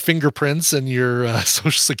give it your fingerprints and your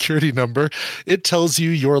social security number, it tells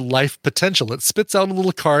you your life potential. It spits out a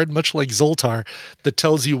little card, much like Zoltar, that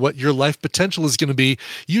tells you what your life potential is going to be,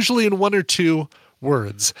 usually in one or two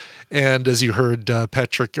words. And as you heard, Josh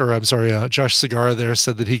Segarra there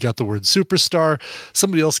said that he got the word superstar.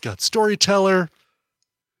 Somebody else got storyteller.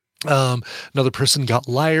 Another person got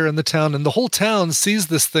liar in the town, and the whole town sees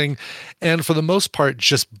this thing and for the most part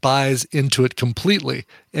just buys into it completely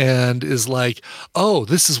and is like, oh,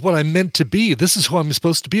 this is what I'm meant to be. This is who I'm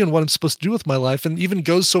supposed to be and what I'm supposed to do with my life. And even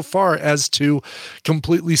goes so far as to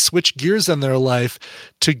completely switch gears in their life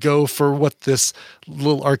to go for what this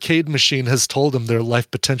little arcade machine has told them their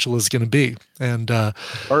life potential is going to be. And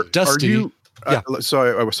Dusty,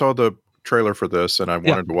 so I saw the trailer for this and I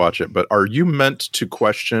wanted to watch it, but are you meant to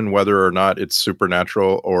question whether or not it's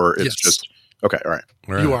supernatural or it's just okay? All right.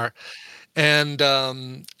 You are. And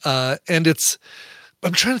it's,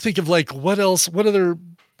 I'm trying to think of like what other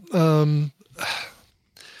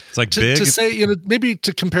it's like big to say, maybe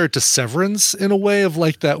to compare it to Severance in a way of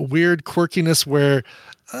like that weird quirkiness where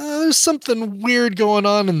there's something weird going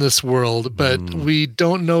on in this world, but we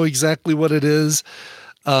don't know exactly what it is.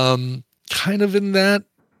 Kind of in that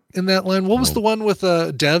line. What was the one with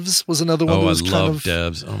Devs? Was another one. Oh, that was I love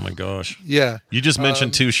Devs. Oh my gosh. Yeah. You just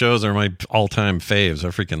mentioned two shows that are my all-time faves. I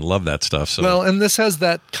freaking love that stuff. So well, and this has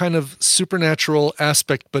that kind of supernatural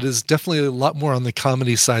aspect, but is definitely a lot more on the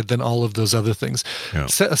comedy side than all of those other things. Yeah.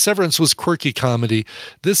 Severance was quirky comedy.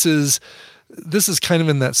 This is kind of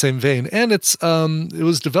in that same vein, and it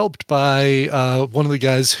was developed by one of the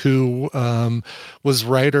guys who was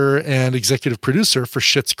writer and executive producer for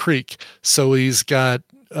Schitt's Creek. So he's got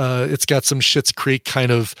it's got some Schitt's Creek kind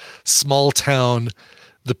of small town.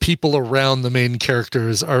 The people around the main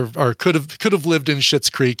characters are could have lived in Schitt's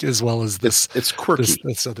Creek as well as this. It's quirky.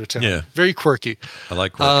 This other town. Yeah, very quirky. I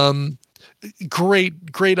like quirky.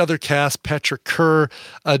 Great other cast: Patrick Kerr,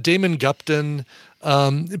 Damon Gupton.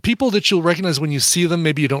 People that you'll recognize when you see them.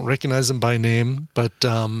 Maybe you don't recognize them by name, but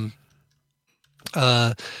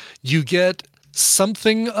you get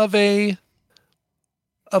something of a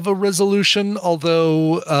resolution.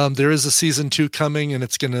 Although there is a season 2 coming, and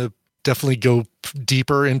it's going to definitely go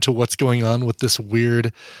deeper into what's going on with this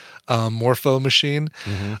weird morpho machine.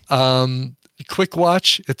 Quick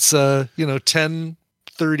watch. It's 10,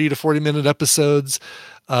 30 to 40 minute episodes.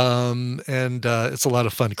 And it's a lot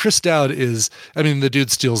of fun. Chris Dowd the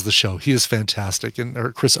dude steals the show. He is fantastic.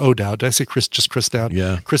 Or Chris O'Dowd. Did I say Chris Dowd?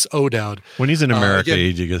 Yeah. Chris O'Dowd. When he's in America,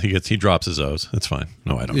 he drops his O's. It's fine.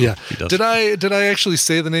 No, I don't know. Yeah. He does. Did I actually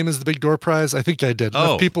say the name is the Big Door Prize? I think I did.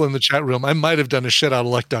 Oh. People in the chat room. I might have done a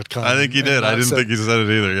shitoutofluck.com. I think you did. I didn't think you said it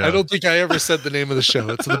either. Yeah. I don't think I ever said the name of the show.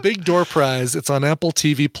 It's the Big Door Prize. It's on Apple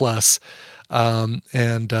TV Plus,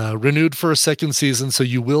 and renewed for a second season. So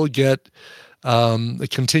you will get a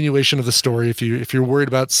continuation of the story if you're worried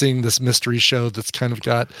about seeing this mystery show that's kind of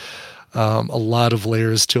got a lot of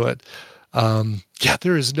layers to it.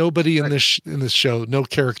 There is nobody in this show, no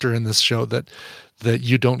character in this show that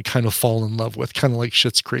you don't kind of fall in love with, kind of like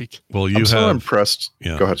Schitt's Creek. Well, I'm so impressed.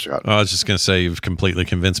 Yeah. Go ahead, Scott. I was just going to say you've completely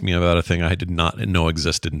convinced me about a thing I did not know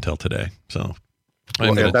existed until today. So.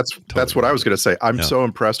 That's what I was going to say. I'm so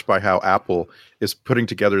impressed by how Apple is putting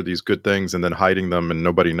together these good things and then hiding them and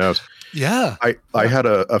nobody knows. Yeah. I had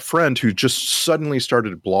a friend who just suddenly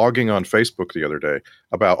started blogging on Facebook the other day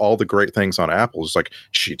about all the great things on Apple. It's like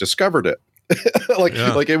she discovered it. Like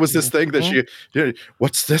it was this thing that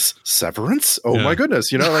what's this, Severance? Oh my goodness.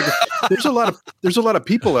 There's a lot of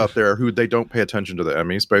people out there who they don't pay attention to the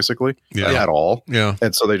Emmys basically at all. Yeah.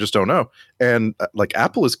 And so they just don't know. And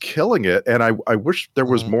Apple is killing it. And I wish there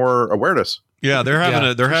was more awareness. Yeah, they're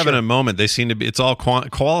having a moment. They seem to be. It's all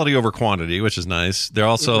quality over quantity, which is nice. They're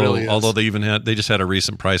also, really although they just had a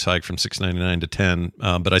recent price hike from $6.99 to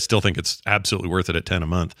 $10, but I still think it's absolutely worth it at $10 a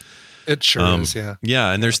month. It sure is. Yeah.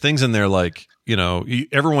 Yeah, and there's things in there like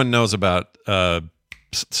everyone knows about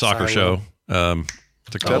soccer show.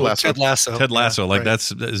 Ted Lasso. Ted Lasso,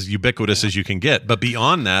 that's as ubiquitous as you can get. But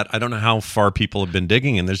beyond that, I don't know how far people have been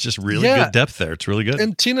digging, and there's just really good depth there. It's really good.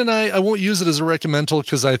 And Tina and I won't use it as a recommendal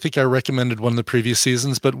because I think I recommended one of the previous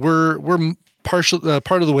seasons, but we're part of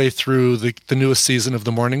the way through the newest season of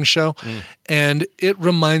the morning show, and it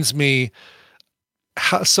reminds me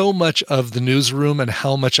so much of the Newsroom and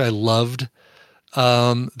how much I loved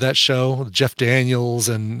that show, Jeff Daniels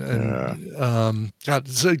and God,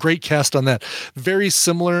 it's a great cast on that. Very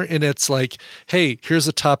similar in its like, hey, here's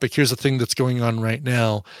a topic, here's a thing that's going on right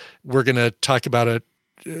now. We're gonna talk about it,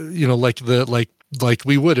 like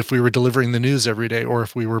we would if we were delivering the news every day or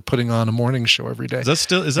if we were putting on a morning show every day. Is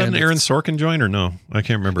that an Aaron Sorkin joint or no? I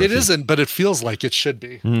can't remember. It isn't, but it feels like it should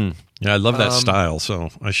be. Yeah, I love that style. So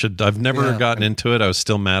I've never gotten into it. I was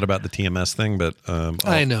still mad about the TMS thing, but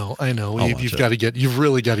I know. You've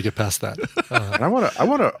really got to get past that. And I want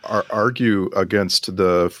to argue against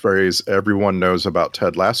the phrase "everyone knows about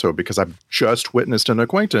Ted Lasso" because I've just witnessed an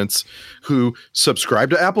acquaintance who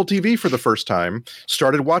subscribed to Apple TV for the first time,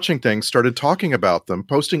 started watching things, started talking about them,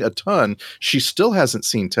 posting a ton. She still hasn't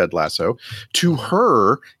seen Ted Lasso. To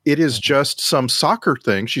her, it is just some soccer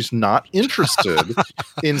thing. She's not interested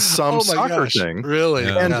in some soccer thing. Really?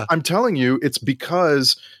 Yeah. And I'm telling you, it's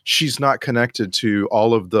because she's not connected to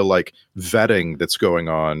all of the vetting that's going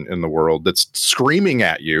on in the world that's screaming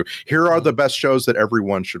at you. Here are the best shows that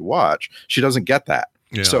everyone should watch. She doesn't get that.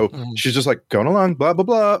 Yeah. So she's just going along, blah, blah,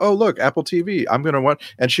 blah. Oh, look, Apple TV. I'm going to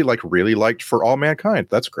watch. And she really liked For All Mankind.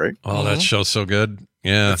 That's great. Oh, that show's so good.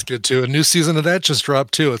 Yeah. That's good too. A new season of that just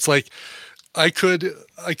dropped too. It's like, I could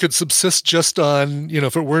subsist just on,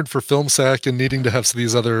 if it weren't for FilmSack and needing to have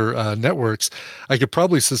these other networks, I could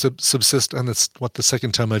probably subsist, and it's the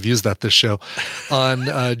second time I've used that this show,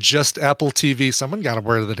 on just Apple TV. Someone got a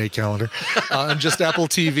word of the day calendar on just Apple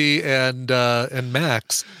TV and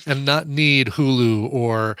Max, and not need Hulu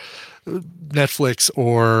or Netflix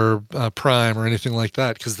or Prime or anything like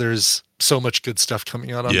that, because there's so much good stuff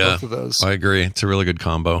coming out on both of those. I agree. It's a really good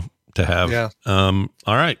combo to have. Yeah. All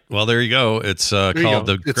right. Well, there you go. It's called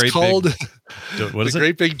the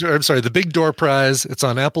The Big Door Prize. It's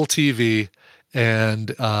on Apple TV,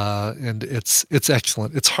 and it's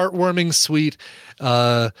excellent. It's heartwarming, sweet,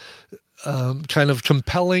 kind of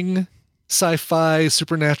compelling, sci-fi,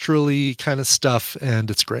 supernaturally kind of stuff, and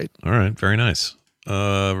it's great. All right. Very nice.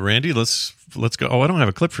 Randy, let's go. Oh, I don't have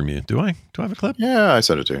a clip from you. Do I? Do I have a clip? Yeah, I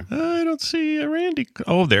sent it to you. I don't see a Randy.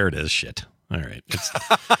 Oh, there it is. Shit. All right. It's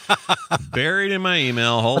buried in my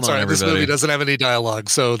email. Hold on, everybody. This movie doesn't have any dialogue,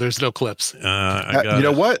 so there's no clips. You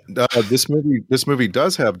know what? This movie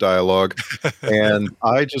does have dialogue, and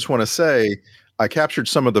I just want to say I captured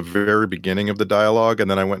some of the very beginning of the dialogue,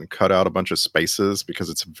 and then I went and cut out a bunch of spaces because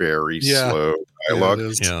it's very slow dialogue. Yeah, it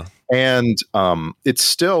is. Yeah. And it's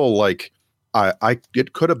still like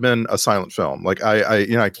it could have been a silent film. Like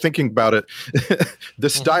I thinking about it,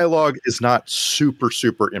 this dialogue is not super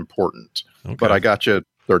important. Okay. But I got you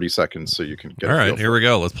 30 seconds so you can get All right, here we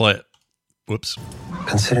go. Let's play it. Whoops.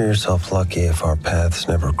 Consider yourself lucky if our paths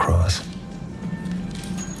never cross.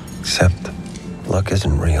 Except luck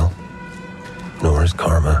isn't real, nor is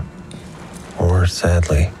karma, or,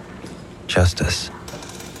 sadly, justice.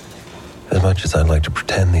 As much as I'd like to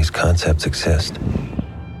pretend these concepts exist,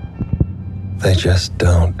 they just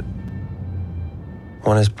don't.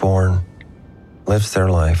 One is born, lives their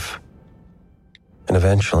life, and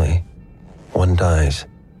eventually one dies.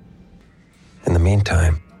 In the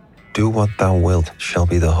meantime, do what thou wilt shall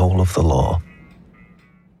be the whole of the law.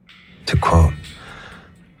 To quote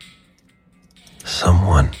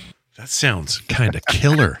someone. That sounds kind of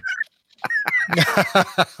killer.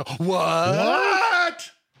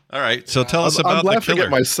 What? All right, so tell us about I'm laughing the killer.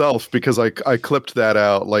 at myself because I clipped that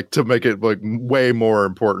out like to make it like way more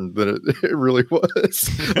important than it really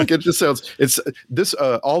was. Like it just sounds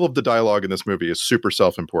all of the dialogue in this movie is super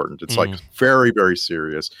self-important. It's like very, very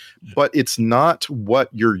serious, but it's not what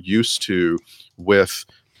you're used to with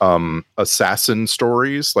assassin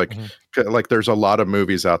stories. Like there's a lot of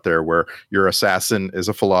movies out there where your assassin is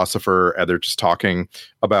a philosopher and they're just talking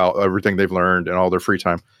about everything they've learned and all their free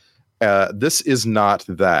time. This is not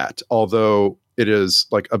that, although it is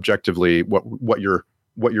like objectively what you're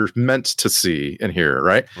meant to see and hear,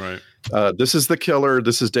 right? Right. This is The Killer.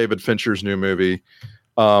 This is David Fincher's new movie.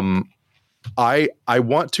 I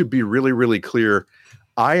want to be really, really clear.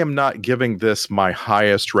 I am not giving this my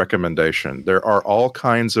highest recommendation. There are all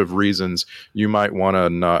kinds of reasons you might want to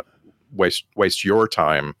not waste your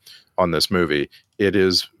time on this movie. It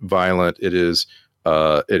is violent. It is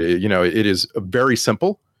very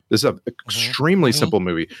simple. This is an extremely simple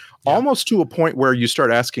movie, almost to a point where you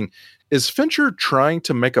start asking, is Fincher trying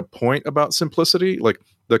to make a point about simplicity? Like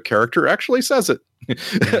the character actually says it.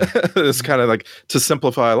 It's kind of like to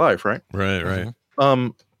simplify life, right? Right.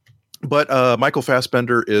 But Michael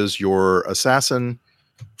Fassbender is your assassin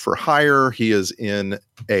for hire. He is in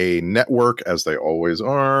a network, as they always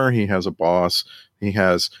are. He has a boss. He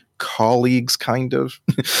has colleagues, kind of.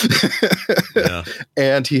 Yeah.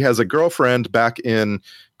 And he has a girlfriend back in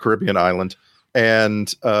Caribbean island,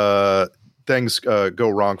 and things go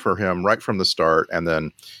wrong for him right from the start, and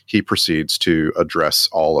then he proceeds to address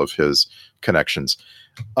all of his connections.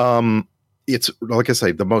 It's, like I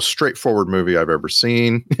say, the most straightforward movie I've ever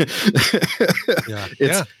seen.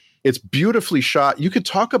 It's beautifully shot. You could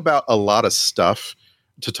talk about a lot of stuff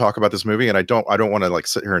to talk about this movie, and I don't want to like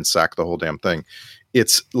sit here and sack the whole damn thing.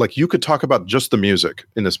 It's like you could talk about just the music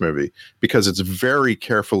in this movie because it's very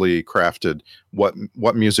carefully crafted what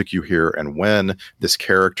music you hear and when. This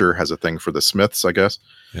character has a thing for the Smiths, I guess.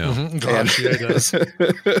 Yeah. Gosh, yeah, it does.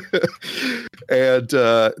 And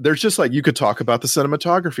there's just like you could talk about the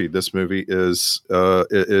cinematography. This movie is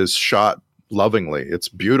shot lovingly. It's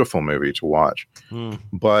a beautiful movie to watch.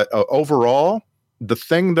 But overall, the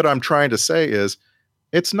thing that I'm trying to say is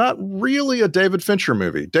it's not really a David Fincher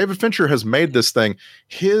movie. David Fincher has made this thing.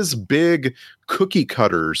 His big cookie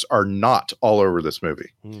cutters are not all over this movie.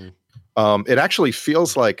 It actually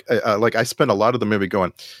feels like I spent a lot of the movie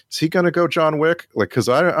going, is he going to go John Wick? Like, because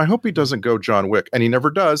I hope he doesn't go John Wick, and he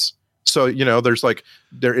never does. So there's like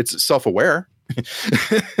it's self-aware,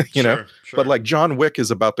 know. But like John Wick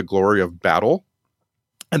is about the glory of battle,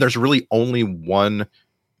 and there's really only one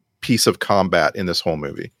piece of combat in this whole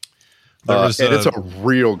movie. was, and it's a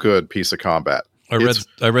real good piece of combat.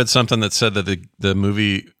 I read something that said that the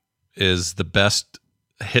movie is the best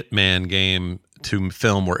Hitman game to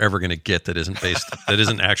film we're ever going to get that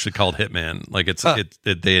isn't actually called Hitman. Like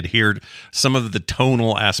they adhered, some of the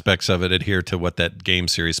tonal aspects of it adhere to what that game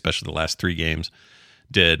series, especially the last 3 games,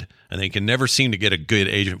 did, and they can never seem to get a good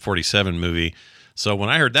Agent 47 movie. So when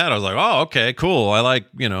I heard that, I was like, oh, okay, cool. I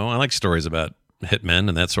like stories about hitmen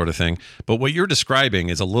and that sort of thing. But what you're describing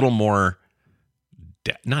is a little more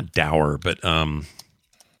not dour, but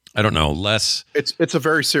I don't know, less. It's a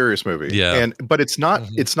very serious movie. Yeah. But it's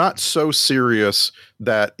not so serious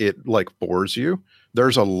that it like bores you.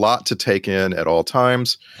 There's a lot to take in at all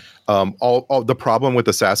times. All the problem with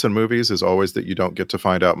assassin movies is always that you don't get to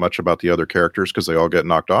find out much about the other characters because they all get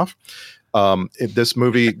knocked off. This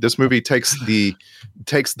movie takes the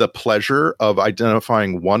pleasure of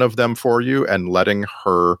identifying one of them for you and letting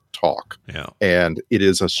her talk. Yeah, and it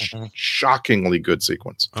is a shockingly good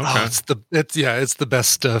sequence. Okay, it's the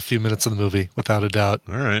best few minutes of the movie without a doubt.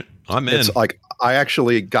 All right, I'm in. It's like I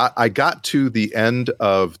got to the end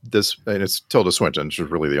of this, and it's Tilda Swinton. She's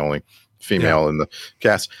really the only female in the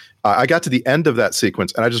cast. I got to the end of that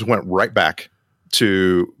sequence, and I just went right back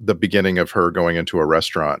to the beginning of her going into a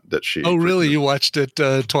restaurant that she. Oh, really? You watched it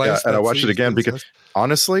twice? Yeah, and I watched it again because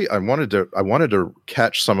honestly, I wanted to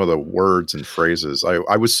catch some of the words and phrases.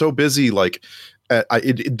 I was so busy, like,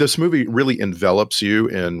 this movie really envelops you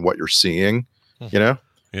in what you're seeing, you know?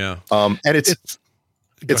 Yeah. And it's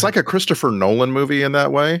like a Christopher Nolan movie in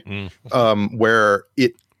that way, where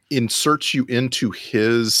it inserts you into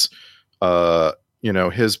his,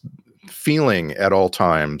 his feeling at all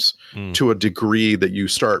times to a degree that you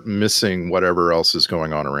start missing whatever else is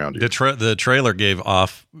going on around you. The trailer gave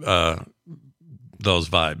off those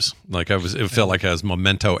vibes. Like it felt like a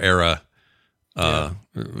Memento era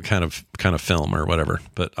kind of film or whatever.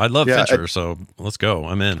 But I love Fincher, so let's go.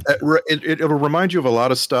 I'm in. It'll remind you of a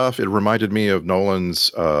lot of stuff. It reminded me of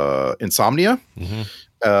Nolan's Insomnia. Mm-hmm.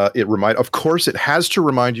 Of course, it has to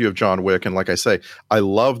remind you of John Wick. And like I say, I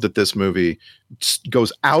love that this movie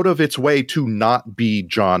goes out of its way to not be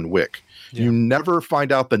John Wick. Yeah. You never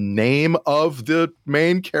find out the name of the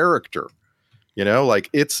main character. Like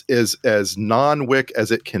it's as non-Wick as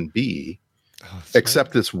it can be.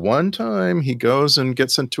 Except this one time he goes and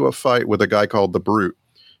gets into a fight with a guy called the Brute.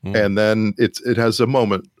 And then it has a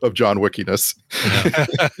moment of John Wickiness. Yeah.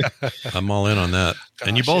 I'm all in on that. Gosh,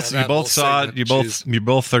 and you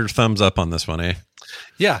both third thumbs up on this one, eh?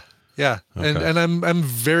 Yeah. Okay. And I'm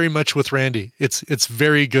very much with Randy. It's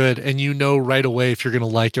very good, and right away if you're going to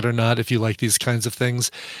like it or not, if you like these kinds of things.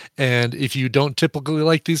 And if you don't typically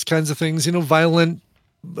like these kinds of things, violent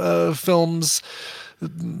films,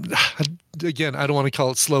 again, I don't want to call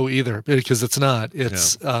it slow either, because it's not.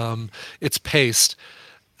 It's paced.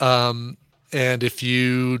 And if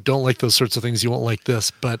you don't like those sorts of things, you won't like this.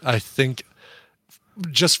 But I think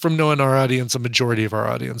just from knowing our audience, a majority of our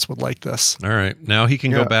audience would like this. All right. Now he can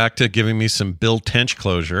go back to giving me some Bill Tench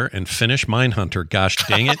closure and finish Mindhunter. Gosh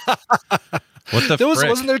dang it. What the frick?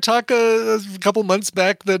 Wasn't there talk a couple months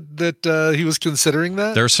back that he was considering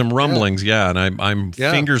that? There's some rumblings, and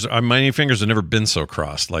my fingers have never been so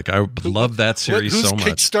crossed. Like I love that series so much.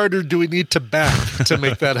 Whose Kickstarter do we need to back to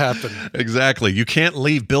make that happen? Exactly. You can't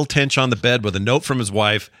leave Bill Tench on the bed with a note from his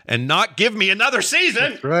wife and not give me another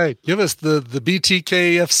season. That's right. Give us the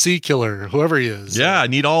BTK FC killer, whoever he is. Yeah, I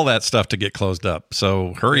need all that stuff to get closed up.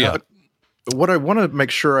 So hurry up. What I want to make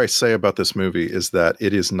sure I say about this movie is that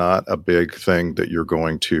it is not a big thing that you're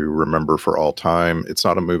going to remember for all time. It's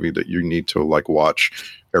not a movie that you need to watch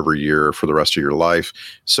every year for the rest of your life.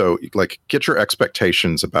 So get your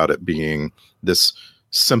expectations about it being this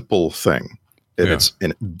simple thing. It's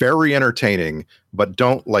very entertaining, but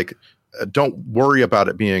don't worry about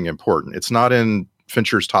it being important. It's not in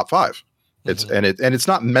Fincher's top 5. It's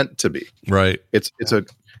not meant to be. Right. It's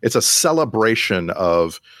a celebration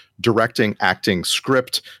of directing, acting,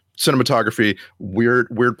 script, cinematography,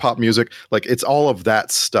 weird pop music. Like it's all of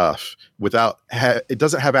that stuff without it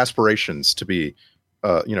doesn't have aspirations to be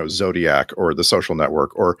Zodiac or The Social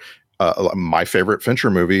Network or my favorite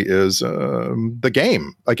Fincher movie is The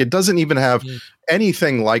Game. Like it doesn't even have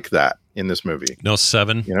anything like that in this movie. No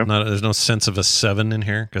 7. There's no sense of a 7 in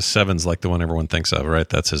here, because 7's like the one everyone thinks of, right?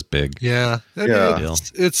 That's his big. Yeah.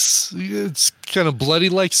 It's kind of bloody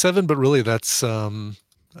like 7, but really that's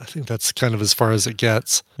I think that's kind of as far as it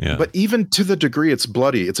gets. Yeah. But even to the degree it's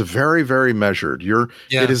bloody, it's very, very measured.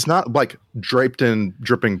 It is not like draped in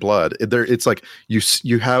dripping blood. It's like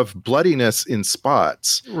you have bloodiness in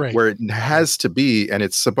spots where it has to be, and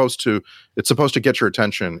it's supposed to get your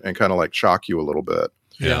attention and kind of like shock you a little bit.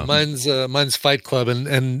 Yeah, mine's Fight Club,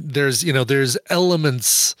 and there's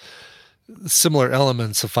elements, similar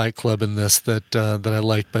elements of Fight Club in this that I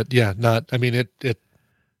like, but yeah, not. I mean, it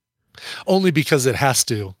only because it has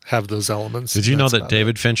to have those elements. Did you know that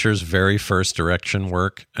David Fincher's very first direction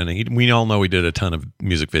work, and we all know he did a ton of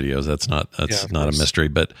music videos. That's not a mystery,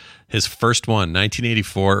 but his first one,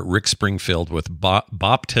 1984, Rick Springfield with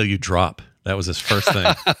Bop Till You Drop. That was his first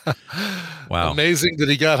thing. Wow. Amazing that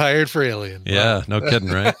he got hired for Alien. Yeah, wow. No kidding,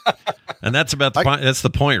 right? And that's about that's the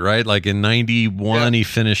point, right? Like in 91, he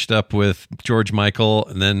finished up with George Michael,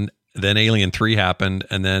 and then Alien 3 happened,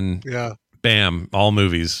 and then bam, all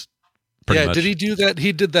movies. Much. Did he do that?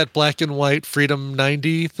 He did that black and white Freedom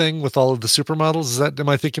 90 thing with all of the supermodels. Am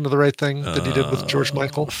I thinking of the right thing that he did with George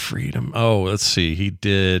Michael? Freedom. Oh, let's see. He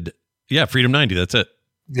did, Freedom 90. That's it.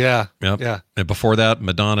 Yeah. Yep. Yeah. And before that,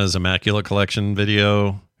 Madonna's Immaculate Collection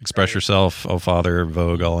video, Express Yourself, Oh Father,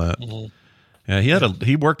 Vogue, all that. Mm-hmm. Yeah,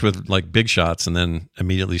 he worked with like big shots and then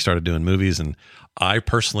immediately started doing movies. And I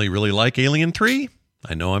personally really like Alien 3.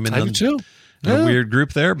 I know I'm in do too. A weird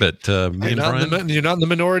group there, but me and Brian, you're not in the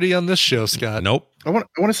minority on this show, Scott. Nope. I want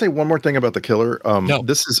to say one more thing about The Killer.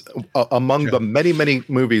 This is among the many, many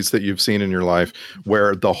movies that you've seen in your life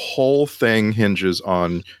where the whole thing hinges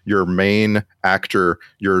on your main actor,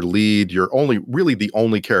 your lead, you're really the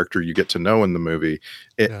only character you get to know in the movie.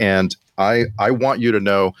 And I want you to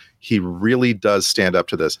know he really does stand up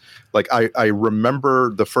to this. Like I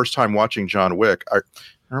remember the first time watching John Wick, I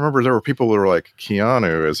remember there were people who were like,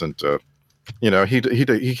 Keanu isn't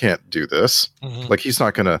he can't do this. Mm-hmm. Like he's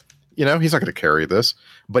not gonna carry this,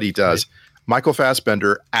 but he does. Right. Michael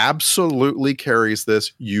Fassbender absolutely carries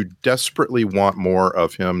this. You desperately want more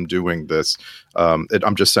of him doing this.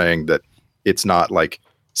 I'm just saying that it's not like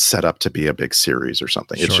set up to be a big series or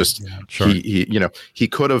something. It's just he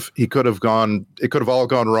could have gone. It could have all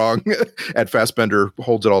gone wrong. And Fassbender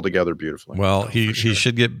holds it all together beautifully. Well, he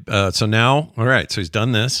should get. So now, all right. So he's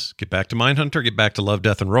done this. Get back to Mindhunter. Get back to Love,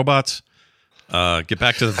 Death, and Robots. Get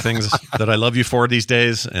back to the things that I love you for these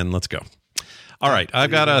days, and let's go. All right, I've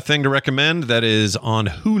got a thing to recommend that is on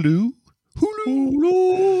Hulu,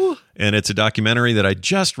 and it's a documentary that I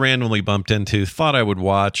just randomly bumped into, thought I would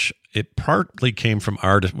watch. It partly came from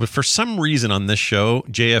but for some reason on this show,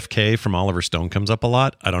 JFK from Oliver Stone comes up a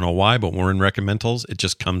lot. I don't know why, but we're in recommendals. It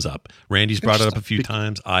just comes up. Randy's brought it up a few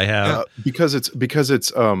times. I have because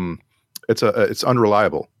it's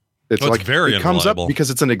unreliable. It's like very it comes unreliable. Up because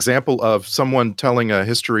it's an example of someone telling a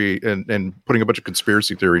history and putting a bunch of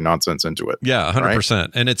conspiracy theory nonsense into it. Yeah, 100%. Right?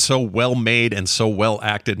 And it's so well made and so well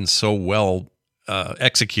acted and so well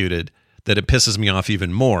executed that it pisses me off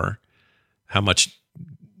even more how much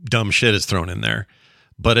dumb shit is thrown in there.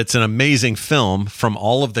 But it's an amazing film from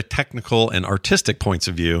all of the technical and artistic points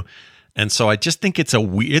of view. And so I just think it's a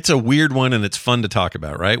weird one and it's fun to talk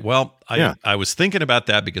about, right? Well, I was thinking about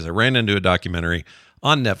that because I ran into a documentary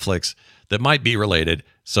on Netflix that might be related.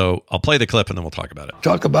 So I'll play the clip and then we'll talk about it.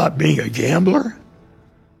 Talk about being a gambler.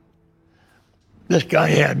 This guy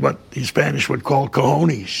had what the Spanish would call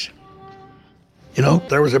cojones.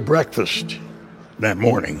 There was a breakfast that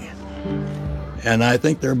morning, and I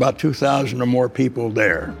think there were about 2,000 or more people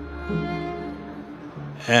there.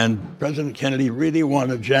 And President Kennedy really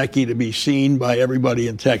wanted Jackie to be seen by everybody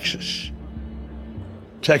in Texas.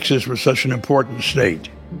 Texas was such an important state.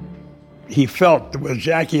 He felt that with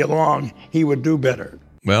Jackie along, he would do better.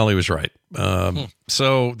 Well, he was right.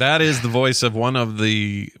 So that is the voice of one of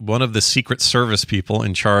the Secret Service people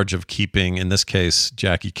in charge of keeping, in this case,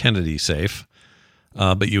 Jackie Kennedy safe.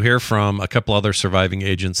 But you hear from a couple other surviving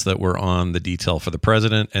agents that were on the detail for the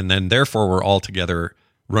president, and then therefore were all together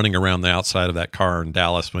running around the outside of that car in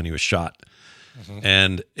Dallas when he was shot. Mm-hmm.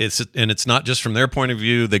 And it's not just from their point of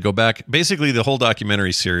view. They go back basically the whole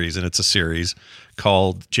documentary series, and it's a series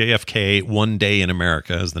called JFK One Day in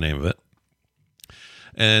America is the name of it.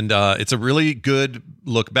 And it's a really good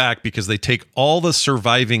look back because they take all the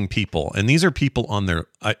surviving people, and these are people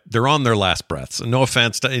they're on their last breaths. And no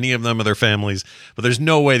offense to any of them or their families, but there's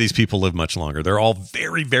no way these people live much longer. They're all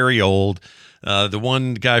very, very old. The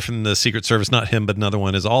one guy from the Secret Service, not him, but another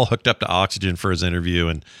one, is all hooked up to oxygen for his interview,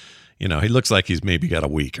 and he looks like he's maybe got a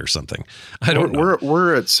week or something. I don't know.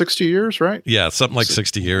 We're at 60 years, right? Yeah, something like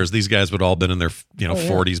 60 years. These guys would all been in their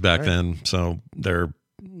 40s back then, so they're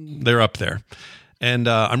up there. And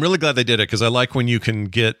I'm really glad they did it because I like when you can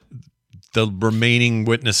get the remaining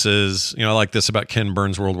witnesses. I like this about Ken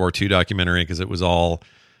Burns' World War II documentary because it was all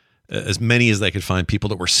as many as they could find, people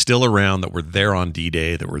that were still around, that were there on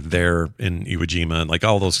D-Day, that were there in Iwo Jima, and like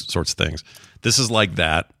all those sorts of things. This is like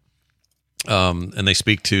that. And they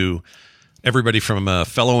speak to everybody from a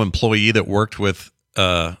fellow employee that worked with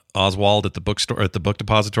Oswald at the bookstore, at the book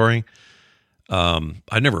depository.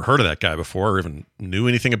 I'd never heard of that guy before or even knew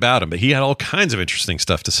anything about him, but he had all kinds of interesting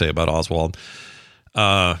stuff to say about Oswald.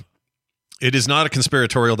 It is not a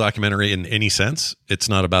conspiratorial documentary in any sense. It's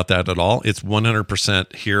not about that at all. It's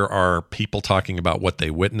 100% here are people talking about what they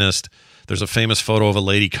witnessed. There's a famous photo of a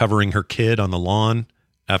lady covering her kid on the lawn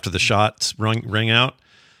after the shots rang out.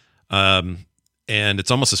 And it's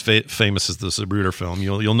almost as famous as the Zapruder film.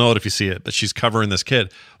 You'll know it if you see it, but she's covering this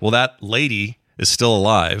kid. Well, that lady is still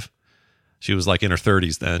alive. She was like in her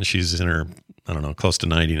 30s then. She's in her, I don't know, close to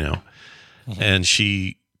 90 now. Mm-hmm. And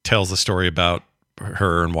she tells the story about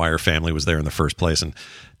her and why her family was there in the first place. And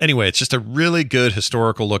anyway, it's just a really good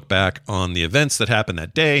historical look back on the events that happened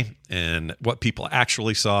that day and what people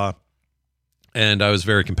actually saw. And I was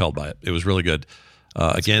very compelled by it. It was really good.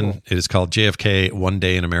 Again, cool. It is called JFK One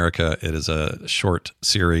Day in America. It is a short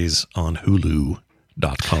series on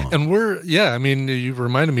Hulu.com. And you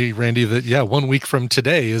reminded me, Randy, that 1 week from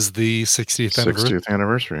today is the 60th anniversary. 60th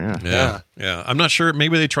anniversry, yeah. I'm not sure.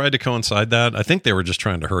 Maybe they tried to coincide that. I think they were just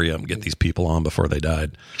trying to hurry up and get these people on before they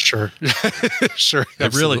died. Sure. Sure.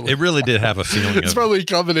 It really did have a feeling. It's probably a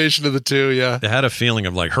combination of the two, yeah. They had a feeling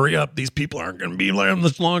of like, hurry up, these people aren't going to be there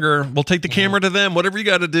much longer. We'll take the camera to them. Whatever you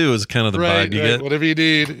got to do is kind of the vibe you get. Whatever you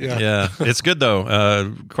need. Yeah. It's good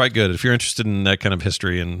though. Quite good. If you're interested in that kind of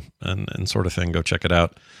history and sort of thing, go check it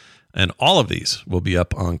out. And all of these will be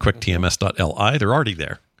up on quicktms.li. They're already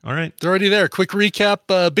there. All right. They're already there. Quick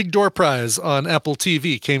recap. Big Door Prize on Apple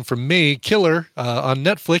TV came from May. Killer on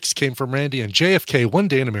Netflix came from Randy. And JFK One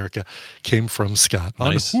Day in America came from Scott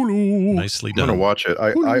on Hulu. Nicely done. I'm going to watch it.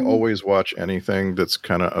 I always watch anything that's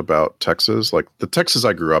kind of about Texas, like the Texas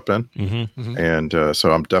I grew up in. Mm-hmm. Mm-hmm. And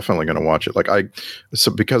so I'm definitely going to watch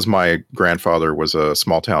it. Because my grandfather was a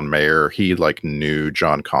small town mayor, he knew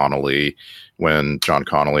John Connolly when John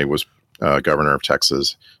Connolly was governor of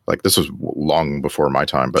Texas. Like this was long before my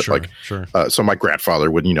time, but sure. So my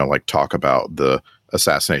grandfather would, talk about the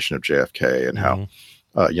assassination of JFK and how,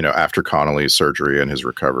 after Connolly's surgery and his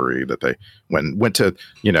recovery that they went to,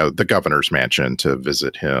 the governor's mansion to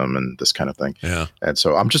visit him and this kind of thing. Yeah. And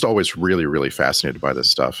so I'm just always really, really fascinated by this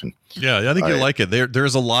stuff. And yeah, I think you like it.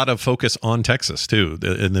 There's a lot of focus on Texas too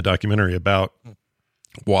in the documentary about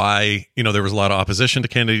why, there was a lot of opposition to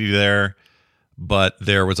Kennedy there. But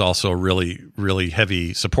there was also really, really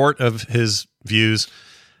heavy support of his views.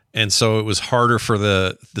 And so it was harder for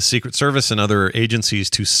the Secret Service and other agencies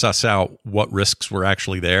to suss out what risks were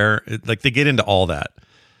actually there. They get into all that.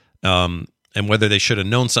 And whether they should have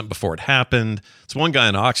known something before it happened. It's one guy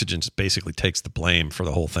in Oxygen just basically takes the blame for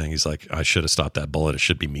the whole thing. He's like, I should have stopped that bullet. It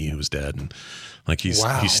should be me who was dead. And he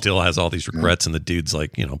still has all these regrets. And the dude's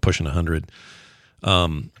pushing 100.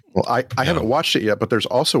 Well, I haven't watched it yet, but there's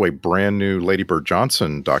also a brand new Lady Bird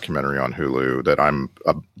Johnson documentary on Hulu that I'm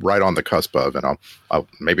right on the cusp of, and I'll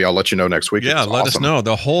let you know next week. Yeah, let us know.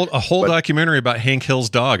 A whole documentary about Hank Hill's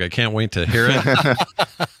dog. I can't wait to hear it.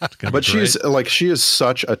 But she is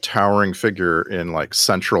such a towering figure in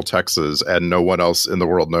Central Texas, and no one else in the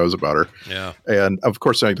world knows about her. Yeah, and of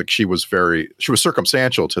course, I think she was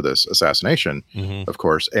circumstantial to this assassination, of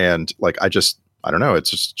course, and I don't know. It's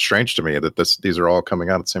just strange to me that these are all coming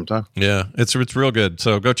out at the same time. Yeah, it's real good.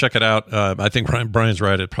 So go check it out. I think Brian's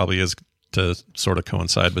right. It probably is to sort of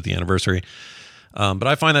coincide with the anniversary. But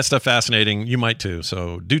I find that stuff fascinating. You might too.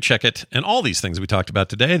 So do check it. And all these things we talked about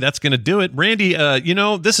today, that's going to do it. Randy,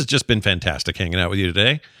 this has just been fantastic hanging out with you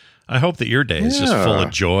today. I hope that your day is just full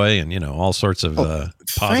of joy and, all sorts of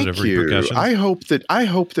positive repercussions. I hope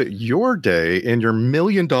that your day in your $1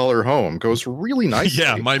 million home goes really nicely.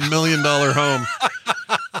 Yeah, my $1 million home.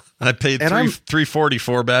 I paid $340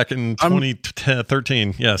 for back in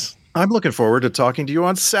 2013. Yes. I'm looking forward to talking to you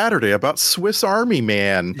on Saturday about Swiss Army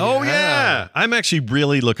Man. Oh, yeah. I'm actually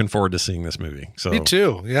really looking forward to seeing this movie. So me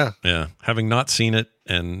too. Yeah. Yeah. Having not seen it.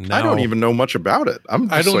 And now, I don't even know much about it.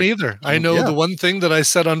 I don't either. I know the one thing that I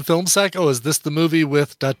said on FilmSack, is this the movie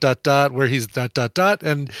with ... where he's ...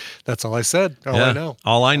 and that's all I said. I know.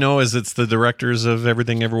 All I know is it's the directors of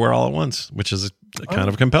Everything Everywhere All at Once, which is kind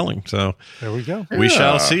of compelling. So there we go. We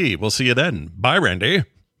shall see. We'll see you then. Bye, Randy.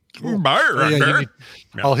 Cool. Bye, Randy.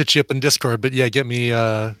 I'll hit you up in Discord, but get me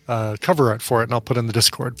cover art for it, and I'll put it in the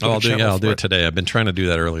Discord. I'll do it today. I've been trying to do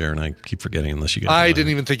that earlier, and I keep forgetting unless you get. I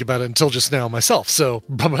didn't even think about it until just now myself. So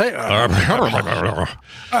that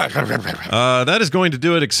is going to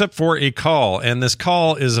do it, except for a call, and this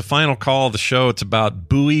call is a final call of the show. It's about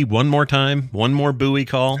Bowie. One more Bowie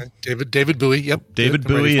call. David Bowie. Yep. David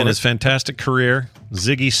Bowie and his fantastic career.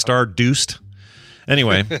 Ziggy Stardust.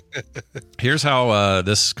 Anyway, here's how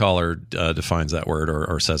this caller defines that word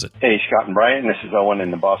or says it. Hey, Scott and Brian. This is Owen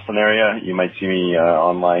in the Boston area. You might see me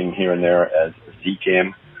online here and there as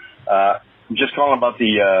ZCam. I'm just calling about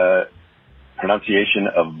the pronunciation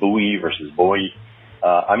of buoy versus boy.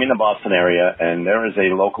 I'm in the Boston area, and there is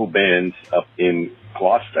a local band up in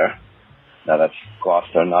Gloucester. Now, that's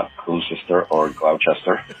Gloucester, not Gloucester or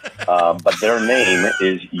Gloucester. But their name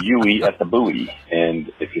is Yui at the Buoy.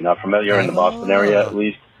 And if you're not familiar in the Boston area, at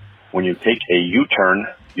least, when you take a U-turn,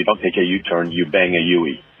 you don't take a U-turn, you bang a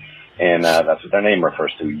Yui. And that's what their name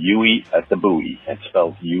refers to, Yui at the Buoy. It's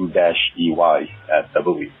spelled U-E-Y at the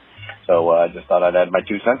Buoy. So I just thought I'd add my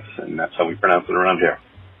 2 cents, and that's how we pronounce it around here.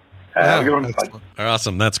 Have a good one. Bye.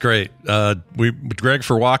 Awesome. That's great. Greg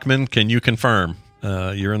for Walkman, can you confirm?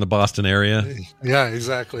 You're in the Boston area. Yeah,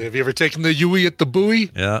 exactly. Have you ever taken the Yui at the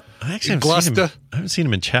Buoy? Yeah. I haven't seen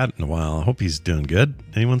him in chat in a while. I hope he's doing good.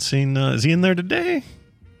 Anyone seen, is he in there today?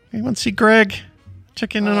 Anyone see Greg?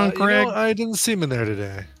 Check in on Greg. I didn't see him in there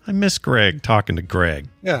today. I miss Greg, talking to Greg.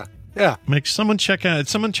 Yeah. Make someone check on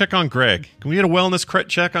Greg. Can we get a wellness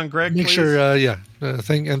check on Greg, Make please? sure,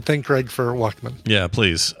 thank Greg for Walkman. Yeah,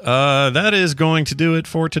 please. That is going to do it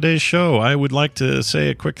for today's show. I would like to say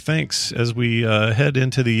a quick thanks as we head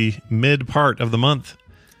into the mid part of the month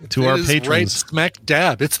to our patrons. Right smack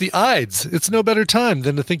dab. It's the Ides. It's no better time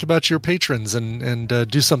than to think about your patrons and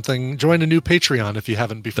do something. Join a new Patreon if you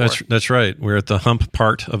haven't before. That's right. We're at the hump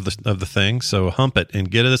part of the thing. So hump it and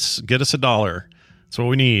get us $1. That's what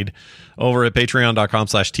we need. Over at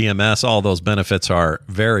patreon.com/TMS, all those benefits are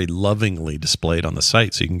very lovingly displayed on the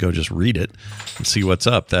site, so you can go just read it and see what's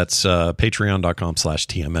up. That's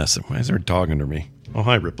patreon.com/TMS. Why is there a dog under me? Oh,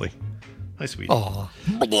 hi, Ripley. Hi, sweetie. Aw.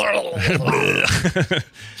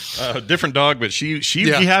 Different dog, but she'd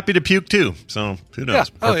be happy to puke too. So who knows?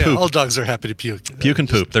 Yeah. All dogs are happy to puke. Puke and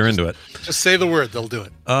poop. They're into it. Just say the word, they'll do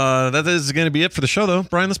it. That is going to be it for the show, though.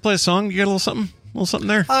 Brian, let's play a song. You got a little something? A little something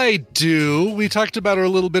there? I do. We talked about her a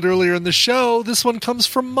little bit earlier in the show. This one comes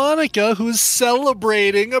from Monica, who is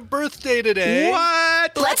celebrating a birthday today.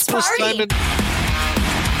 What? Let's party.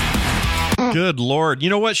 Good Lord. You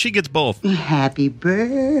know what? She gets both. Happy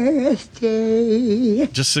birthday.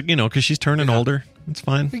 Just, because she's turning older. It's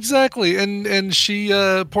fine. Exactly. And she,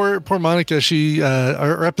 poor Monica,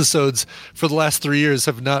 our episodes for the last 3 years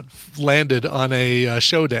have not landed on a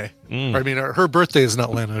show day. I mean, her birthday has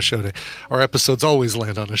not landed on a show day. Our episodes always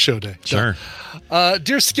land on a show day. Sure.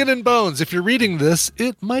 Dear Skin and Bones, if you're reading this,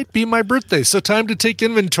 it might be my birthday, so time to take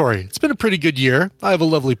inventory. It's been a pretty good year. I have a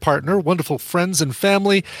lovely partner, wonderful friends and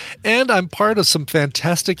family, and I'm part of some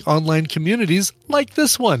fantastic online communities like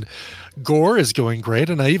this one. Gore is going great,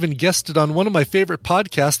 and I even guested on one of my favorite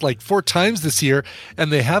podcasts like 4 times this year,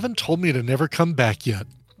 and they haven't told me to never come back yet.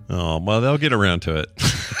 Oh, well, they'll get around to it.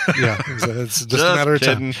 Yeah, it's just a matter of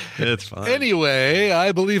time. It's fine. Anyway,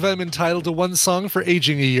 I believe I'm entitled to one song for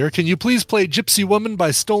aging a year. Can you please play Gypsy Woman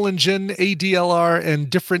by Stolen Gin, ADLR, and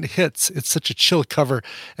Different Hits? It's such a chill cover,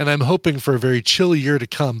 and I'm hoping for a very chill year to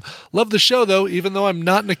come. Love the show, though, even though I'm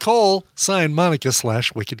not Nicole. Signed,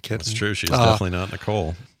 Monica/Wicked Kitten. That's true. She's definitely not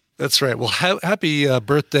Nicole. That's right. Well, happy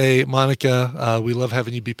birthday, Monica. We love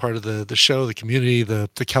having you be part of the show, the community, the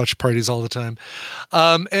couch parties all the time.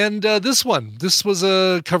 And this was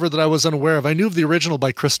a cover that I was unaware of. I knew of the original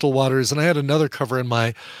by Crystal Waters, and I had another cover in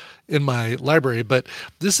my library, but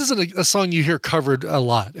this isn't a song you hear covered a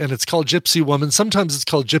lot, and it's called Gypsy Woman. Sometimes it's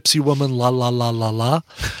called Gypsy Woman La La La La La.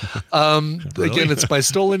 Really? Again, it's by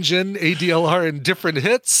Stolen Gin, ADLR, and Different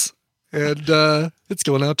Hits. And it's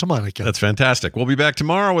going out to Monica. That's fantastic. We'll be back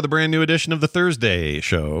tomorrow with a brand new edition of the Thursday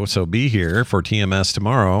show. So be here for TMS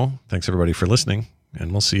tomorrow. Thanks, everybody, for listening,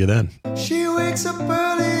 and we'll see you then. She wakes up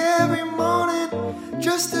early every morning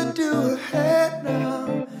just to do her hair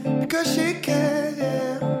now because she can.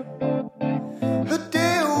 Her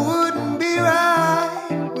day wouldn't be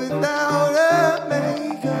right without her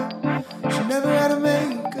makeup. She never had a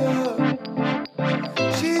makeup.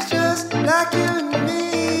 She's just like you and me.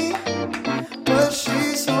 But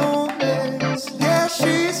she's homeless, yeah,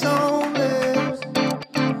 she's homeless.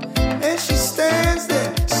 And she stands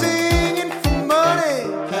there singing for money.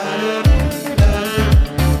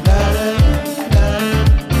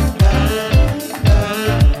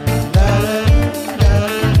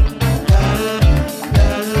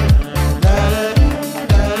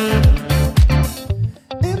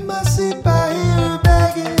 In my sleep I hear her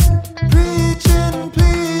begging, preaching,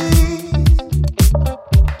 please.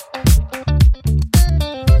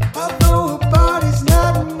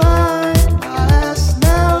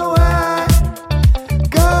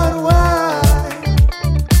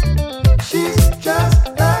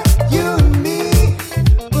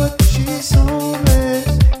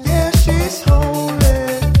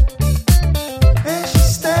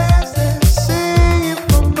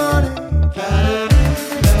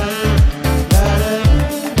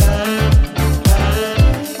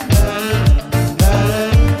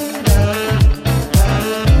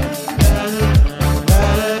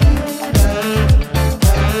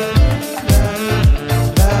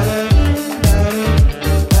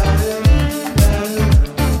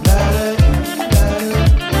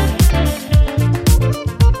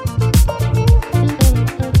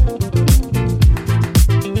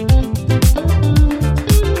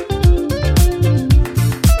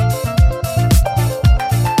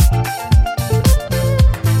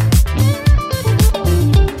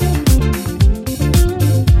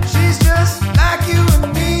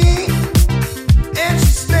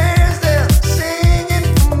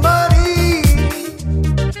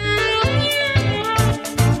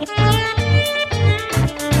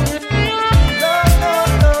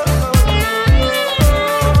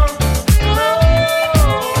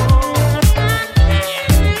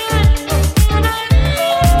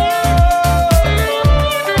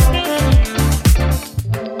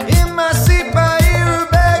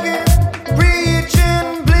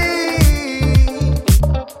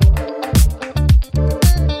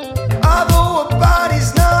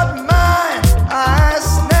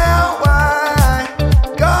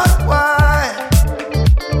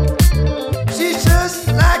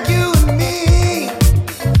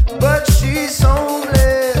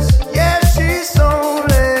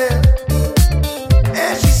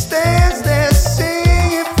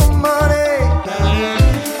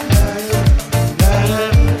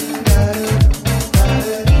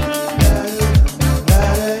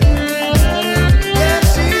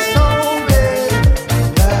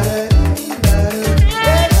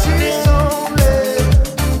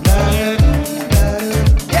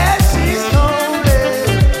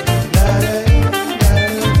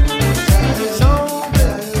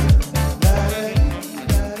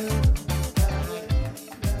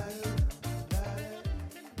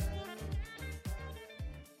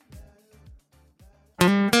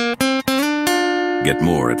 Get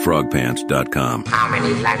more at frogpants.com. How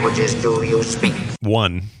many languages do you speak?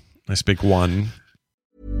 One. I speak one.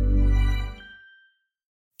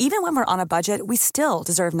 Even when we're on a budget, we still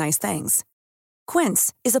deserve nice things.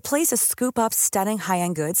 Quince is a place to scoop up stunning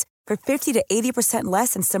high-end goods for 50 to 80%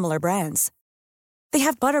 less than similar brands. They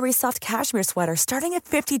have buttery soft cashmere sweaters starting at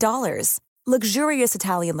 $50, luxurious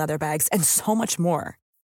Italian leather bags, and so much more.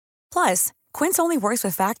 Plus, Quince only works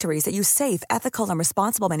with factories that use safe, ethical, and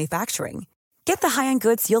responsible manufacturing. Get the high-end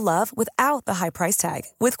goods you'll love without the high price tag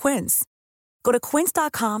with Quince. Go to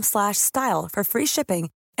quince.com/style for free shipping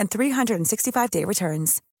and 365-day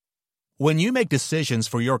returns. When you make decisions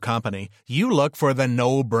for your company, you look for the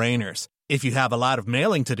no-brainers. If you have a lot of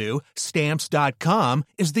mailing to do, Stamps.com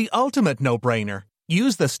is the ultimate no-brainer.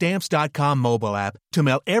 Use the Stamps.com mobile app to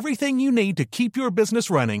mail everything you need to keep your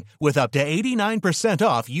business running with up to 89%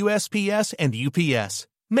 off USPS and UPS.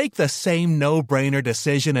 Make the same no-brainer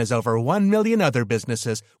decision as over 1 million other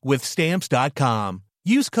businesses with Stamps.com.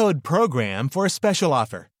 Use code PROGRAM for a special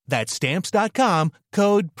offer. That's Stamps.com,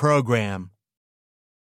 code PROGRAM.